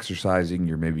time, you're exercising,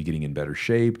 you're maybe getting in better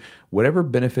shape. Whatever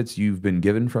benefits you've been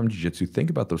given from jiu-jitsu, think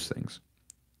about those things.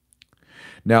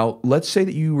 Now, let's say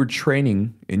that you were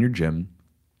training in your gym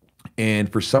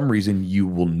and for some reason you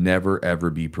will never,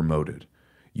 ever be promoted.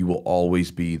 You will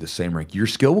always be the same rank. Your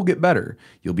skill will get better.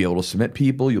 You'll be able to submit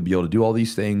people. You'll be able to do all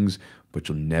these things, but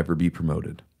you'll never be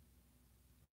promoted.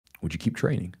 Would you keep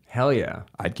training? Hell yeah.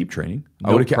 I'd keep training.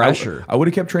 No pressure. I would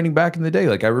have kept training back in the day.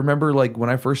 Like I remember when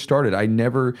I first started,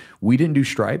 we didn't do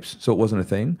stripes, so it wasn't a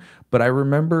thing. But I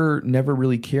remember never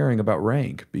really caring about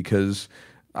rank because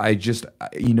I just,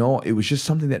 it was just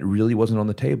something that really wasn't on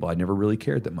the table. I never really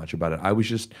cared that much about it. I was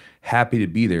just happy to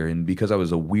be there. And because I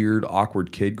was a weird,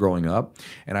 awkward kid growing up,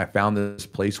 and I found this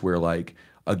place where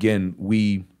again,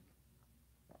 we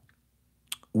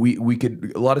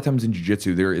could, a lot of times in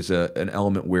jiu-jitsu, there is an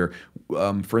element where,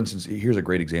 for instance, here's a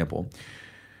great example.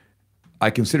 I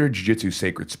consider jiu-jitsu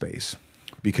sacred space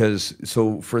Because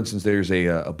so for instance, there's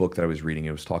a book that I was reading.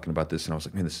 It was talking about this, and I was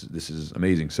like, man, this is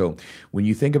amazing. So when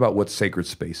you think about what sacred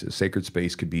space is, sacred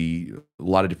space could be a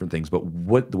lot of different things, but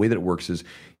the way that it works is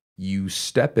you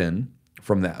step in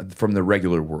from the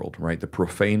regular world, right, the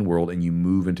profane world, and you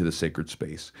move into the sacred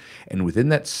space, and within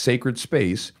that sacred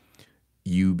space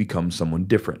you become someone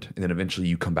different. And then eventually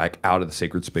you come back out of the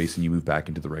sacred space and you move back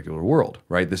into the regular world,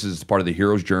 right? This is part of the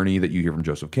hero's journey that you hear from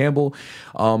Joseph Campbell.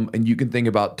 And you can think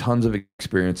about tons of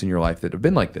experience in your life that have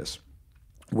been like this,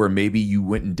 where maybe you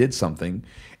went and did something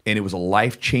and it was a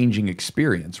life-changing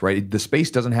experience, right? The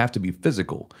space doesn't have to be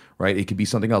physical, right? It could be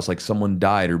something else, like someone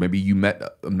died, or maybe you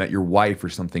met your wife or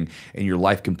something, and your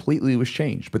life completely was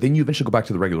changed. But then you eventually go back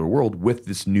to the regular world with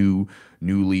this new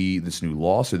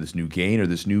loss or this new gain or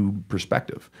this new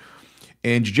perspective.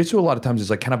 And jiu-jitsu a lot of times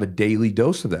is like kind of a daily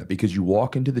dose of that, because you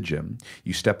walk into the gym,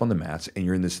 you step on the mats, and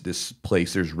you're in this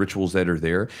place. There's rituals that are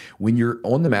there. When you're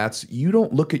on the mats, you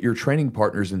don't look at your training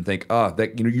partners and think,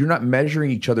 that you're not measuring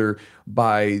each other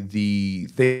by the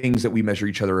things that we measure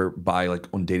each other by, like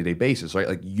on a day-to-day basis, right?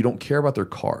 Like you don't care about their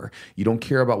car, you don't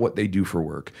care about what they do for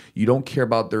work, you don't care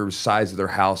about their size of their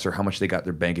house or how much they got in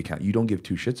their bank account. You don't give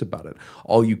two shits about it.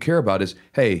 All you care about is,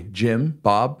 hey, Jim,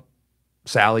 Bob,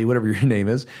 Sally, whatever your name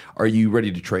is, are you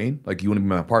ready to train? Like, you want to be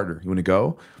my partner? You want to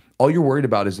go? All you're worried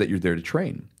about is that you're there to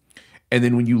train. And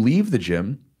then when you leave the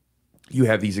gym, you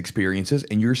have these experiences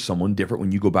and you're someone different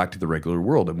when you go back to the regular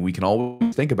world. I mean, we can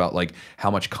always think about like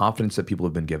how much confidence that people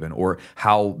have been given, or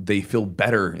how they feel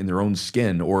better in their own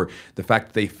skin, or the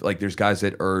fact that there's guys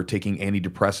that are taking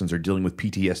antidepressants or dealing with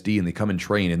PTSD and they come and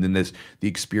train, and then the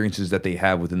experiences that they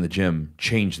have within the gym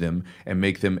change them and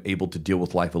make them able to deal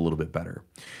with life a little bit better.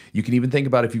 You can even think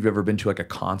about if you've ever been to like a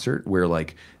concert where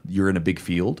like you're in a big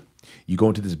field, you go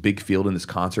into this big field in this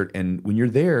concert, and when you're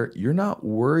there, you're not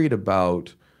worried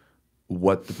about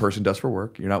what the person does for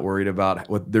work. You're not worried about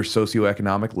what their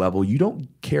socioeconomic level. You don't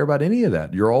care about any of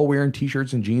that. You're all wearing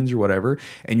t-shirts and jeans or whatever,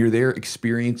 and you're there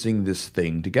experiencing this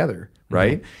thing together,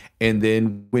 right? Mm-hmm. And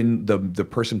then when the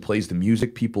person plays the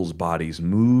music, people's bodies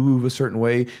move a certain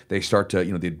way. They start to,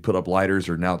 they put up lighters,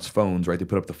 or now it's phones, right? They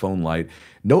put up the phone light.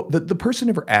 No, the person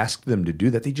never asked them to do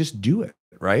that. They just do it,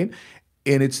 right?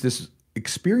 And it's this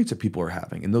experience that people are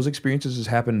having. And those experiences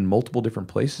happen in multiple different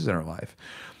places in our life.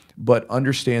 But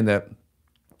understand that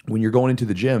when you're going into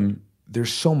the gym,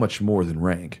 there's so much more than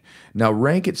rank. Now,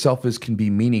 rank itself can be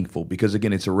meaningful because,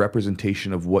 again, it's a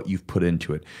representation of what you've put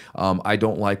into it. I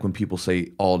don't like when people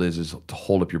say all it is to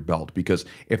hold up your belt, because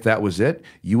if that was it,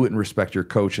 you wouldn't respect your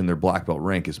coach and their black belt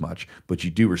rank as much, but you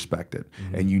do respect it.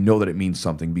 Mm-hmm. And you know that it means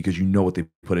something because you know what they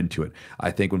put into it.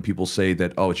 I think when people say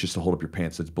that, oh, it's just to hold up your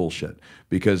pants, that's bullshit.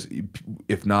 Because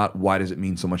if not, why does it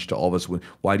mean so much to all of us?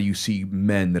 Why do you see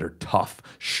men that are tough,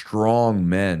 strong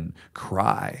men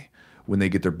cry when they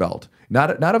get their belt?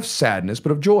 Not of sadness,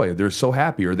 but of joy. They're so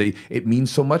happy, or it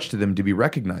means so much to them to be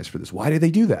recognized for this. Why do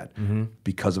they do that? Mm-hmm.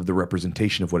 Because of the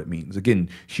representation of what it means. Again,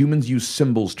 humans use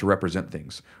symbols to represent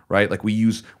things, right? Like we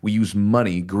use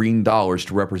money, green dollars,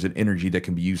 to represent energy that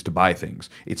can be used to buy things.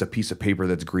 It's a piece of paper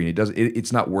that's green.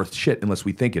 It's not worth shit unless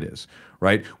we think it is,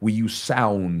 right? We use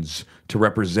sounds to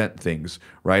represent things,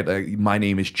 right? Like, my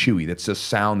name is Chewy. That's a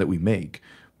sound that we make,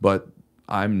 but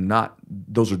I'm not.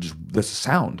 That's a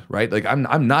sound, right? Like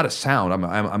I'm not a sound.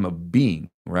 I'm a being,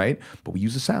 right? But we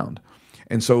use a sound,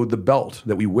 and so the belt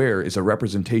that we wear is a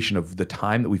representation of the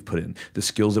time that we've put in, the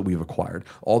skills that we've acquired,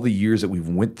 all the years that we've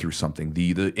went through something,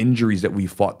 the injuries that we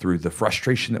fought through, the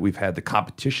frustration that we've had, the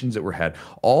competitions that we're had.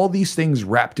 All these things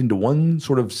wrapped into one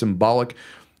sort of symbolic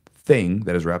thing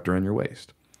that is wrapped around your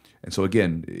waist. And so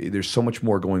again, there's so much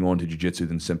more going on to jiu-jitsu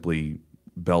than simply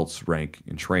belts, rank,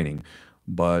 and training,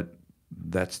 but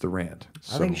that's the rant.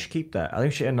 So I think you should keep that. I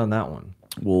think you should end on that one.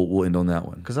 We'll end on that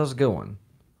one, because that was a good one.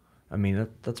 I mean,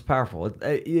 that's powerful.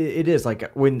 It is like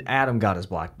when Adam got his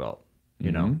black belt,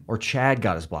 you know, or Chad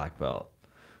got his black belt.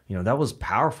 That was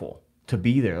powerful to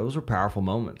be there. Those were powerful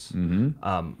moments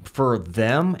for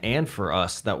them and for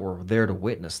us that were there to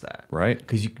witness that. Right.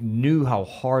 Because you knew how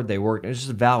hard they worked. It was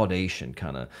just a validation,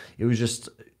 kind of. It was just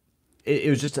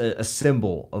a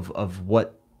symbol of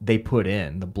what they put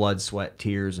in, the blood, sweat,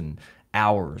 tears, and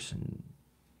hours, and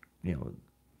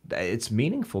it's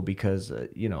meaningful because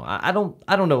I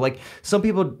don't know, like some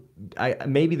people,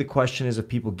 maybe the question is if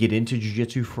people get into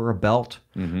jiu-jitsu for a belt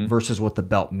versus what the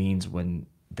belt means when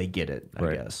they get it.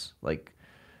 I guess, like,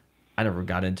 I never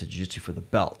got into jiu-jitsu for the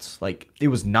belts. Like, it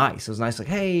was nice. Like,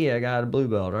 hey, I got a blue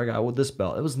belt, or I got this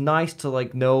belt. It was nice to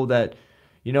like know that,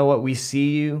 you know what, we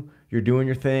see you, you're doing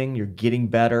your thing, you're getting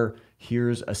better.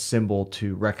 here's a symbol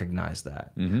to recognize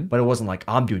that. But it wasn't like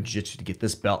I'm doing jiu-jitsu to get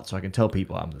this belt so I can tell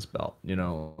people I'm this belt, you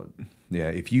know. Yeah,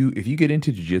 if you get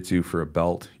into jiu-jitsu for a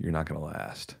belt, you're not going to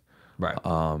last. Right.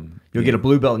 You'll get a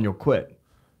blue belt and you'll quit.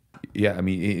 Yeah, I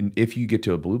mean, if you get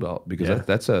to a blue belt, because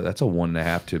that's a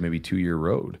 1.5 to maybe 2 year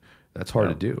road. That's hard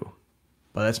to do.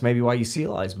 But that's maybe why you see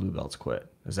a lot of these blue belts quit.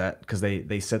 Is that because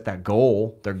they set that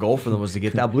goal? Their goal for them was to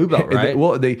get that blue belt, right?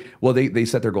 they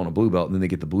set their goal on a blue belt, and then they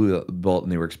get the blue belt,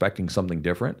 and they were expecting something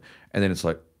different, and then it's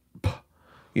like,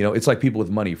 you know, it's like people with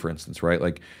money, for instance, right?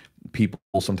 Like people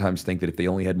sometimes think that if they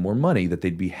only had more money, that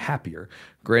they'd be happier.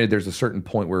 Granted, there's a certain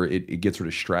point where it gets rid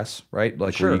of stress, right?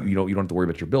 Like where you don't have to worry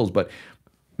about your bills, but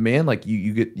man, like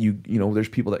you know, there's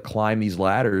people that climb these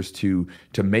ladders to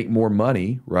make more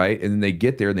money, right? And then they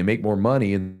get there and they make more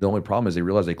money, and the only problem is they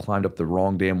realize they climbed up the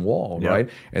wrong damn wall, right?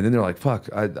 And then they're like, fuck,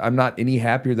 I'm not any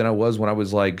happier than I was when I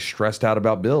was like stressed out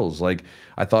about bills. Like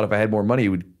I thought if I had more money, it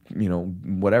would, you know,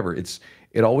 whatever.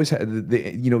 It always had,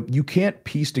 you know, you can't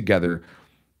piece together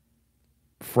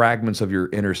fragments of your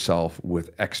inner self with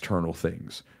external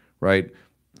things, right?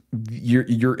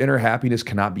 Your inner happiness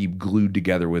cannot be glued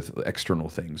together with external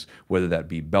things, whether that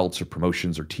be belts or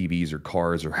promotions or TVs or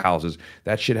cars or houses.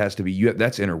 That shit has to be,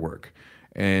 that's inner work.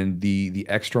 And the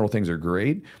external things are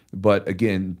great, but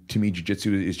again, to me,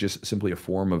 jiu-jitsu is just simply a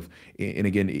form of, and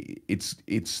again,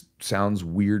 it sounds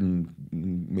weird and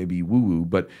maybe woo-woo,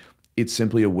 but it's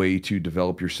simply a way to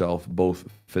develop yourself both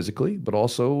physically, but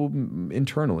also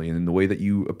internally and in the way that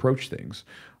you approach things.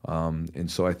 And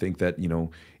so I think that, you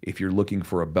know, if you're looking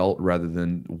for a belt rather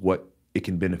than what it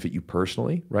can benefit you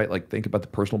personally, right? Like think about the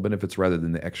personal benefits rather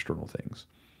than the external things.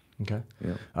 Okay.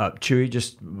 Yeah. Chewy,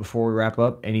 just before we wrap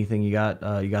up, anything you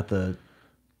got? You got the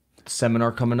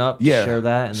seminar coming up? Yeah. Share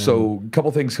that. And then... So a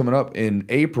couple things coming up. In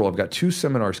April, I've got 2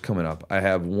 seminars coming up. I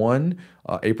have one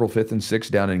April 5th and 6th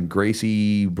down in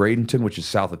Gracie, Bradenton, which is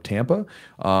south of Tampa.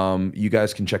 You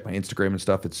guys can check my Instagram and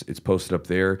stuff. It's posted up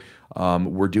there.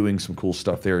 We're doing some cool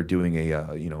stuff there. Doing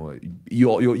a, you know,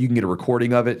 you can get a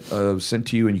recording of it sent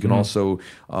to you, and you can also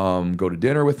go to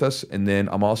dinner with us. And then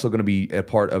I'm also going to be a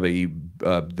part of the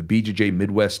BJJ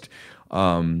Midwest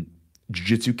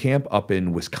Jiu-Jitsu camp up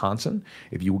in Wisconsin.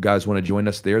 If you guys want to join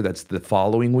us there, that's the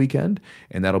following weekend,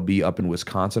 and that'll be up in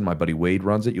Wisconsin. My buddy Wade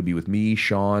runs it. You'll be with me,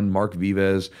 Sean, Mark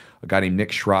Vives, a guy named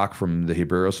Nick Schrock from the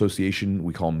Hebrew Association.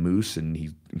 We call him Moose, and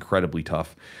he's incredibly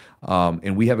tough.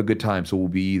 And we have a good time. So we'll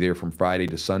be there from Friday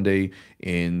to Sunday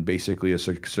in basically a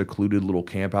secluded little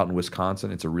camp out in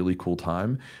Wisconsin. It's a really cool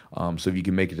time. So if you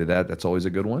can make it to that, that's always a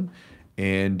good one.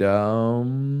 And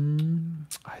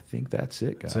I think that's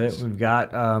it, guys. That's it. We've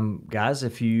got, guys,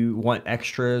 if you want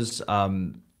extras,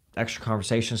 extra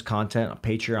conversations, content on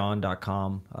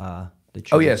patreon.com.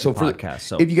 Oh, yeah. So for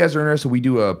podcast. If you guys are interested, we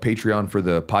do a Patreon for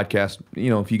the podcast. You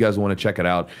know, if you guys want to check it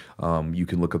out, you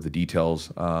can look up the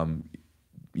details.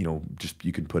 You know, just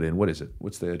you can put in, what is it?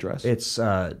 What's the address? It's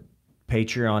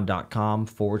patreon.com /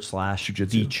 Jiu-Jitsu.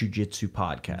 The Chewjitsu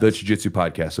Podcast. The Jiu-Jitsu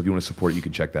Podcast. So if you want to support it, you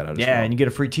can check that out as well. Yeah, and you get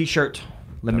a free t-shirt,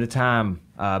 limited time,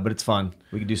 but it's fun.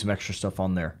 We can do some extra stuff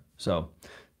on there. So,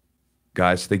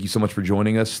 guys, thank you so much for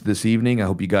joining us this evening. I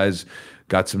hope you guys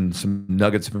got some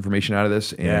nuggets of information out of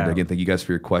this. And again, thank you guys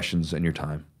for your questions and your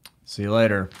time. See you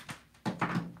later.